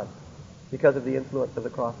serve God because of the influence of the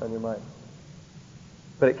cross on your mind.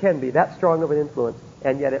 But it can be that strong of an influence,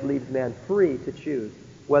 and yet it leaves man free to choose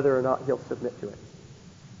whether or not he'll submit to it.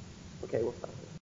 Okay, we'll stop.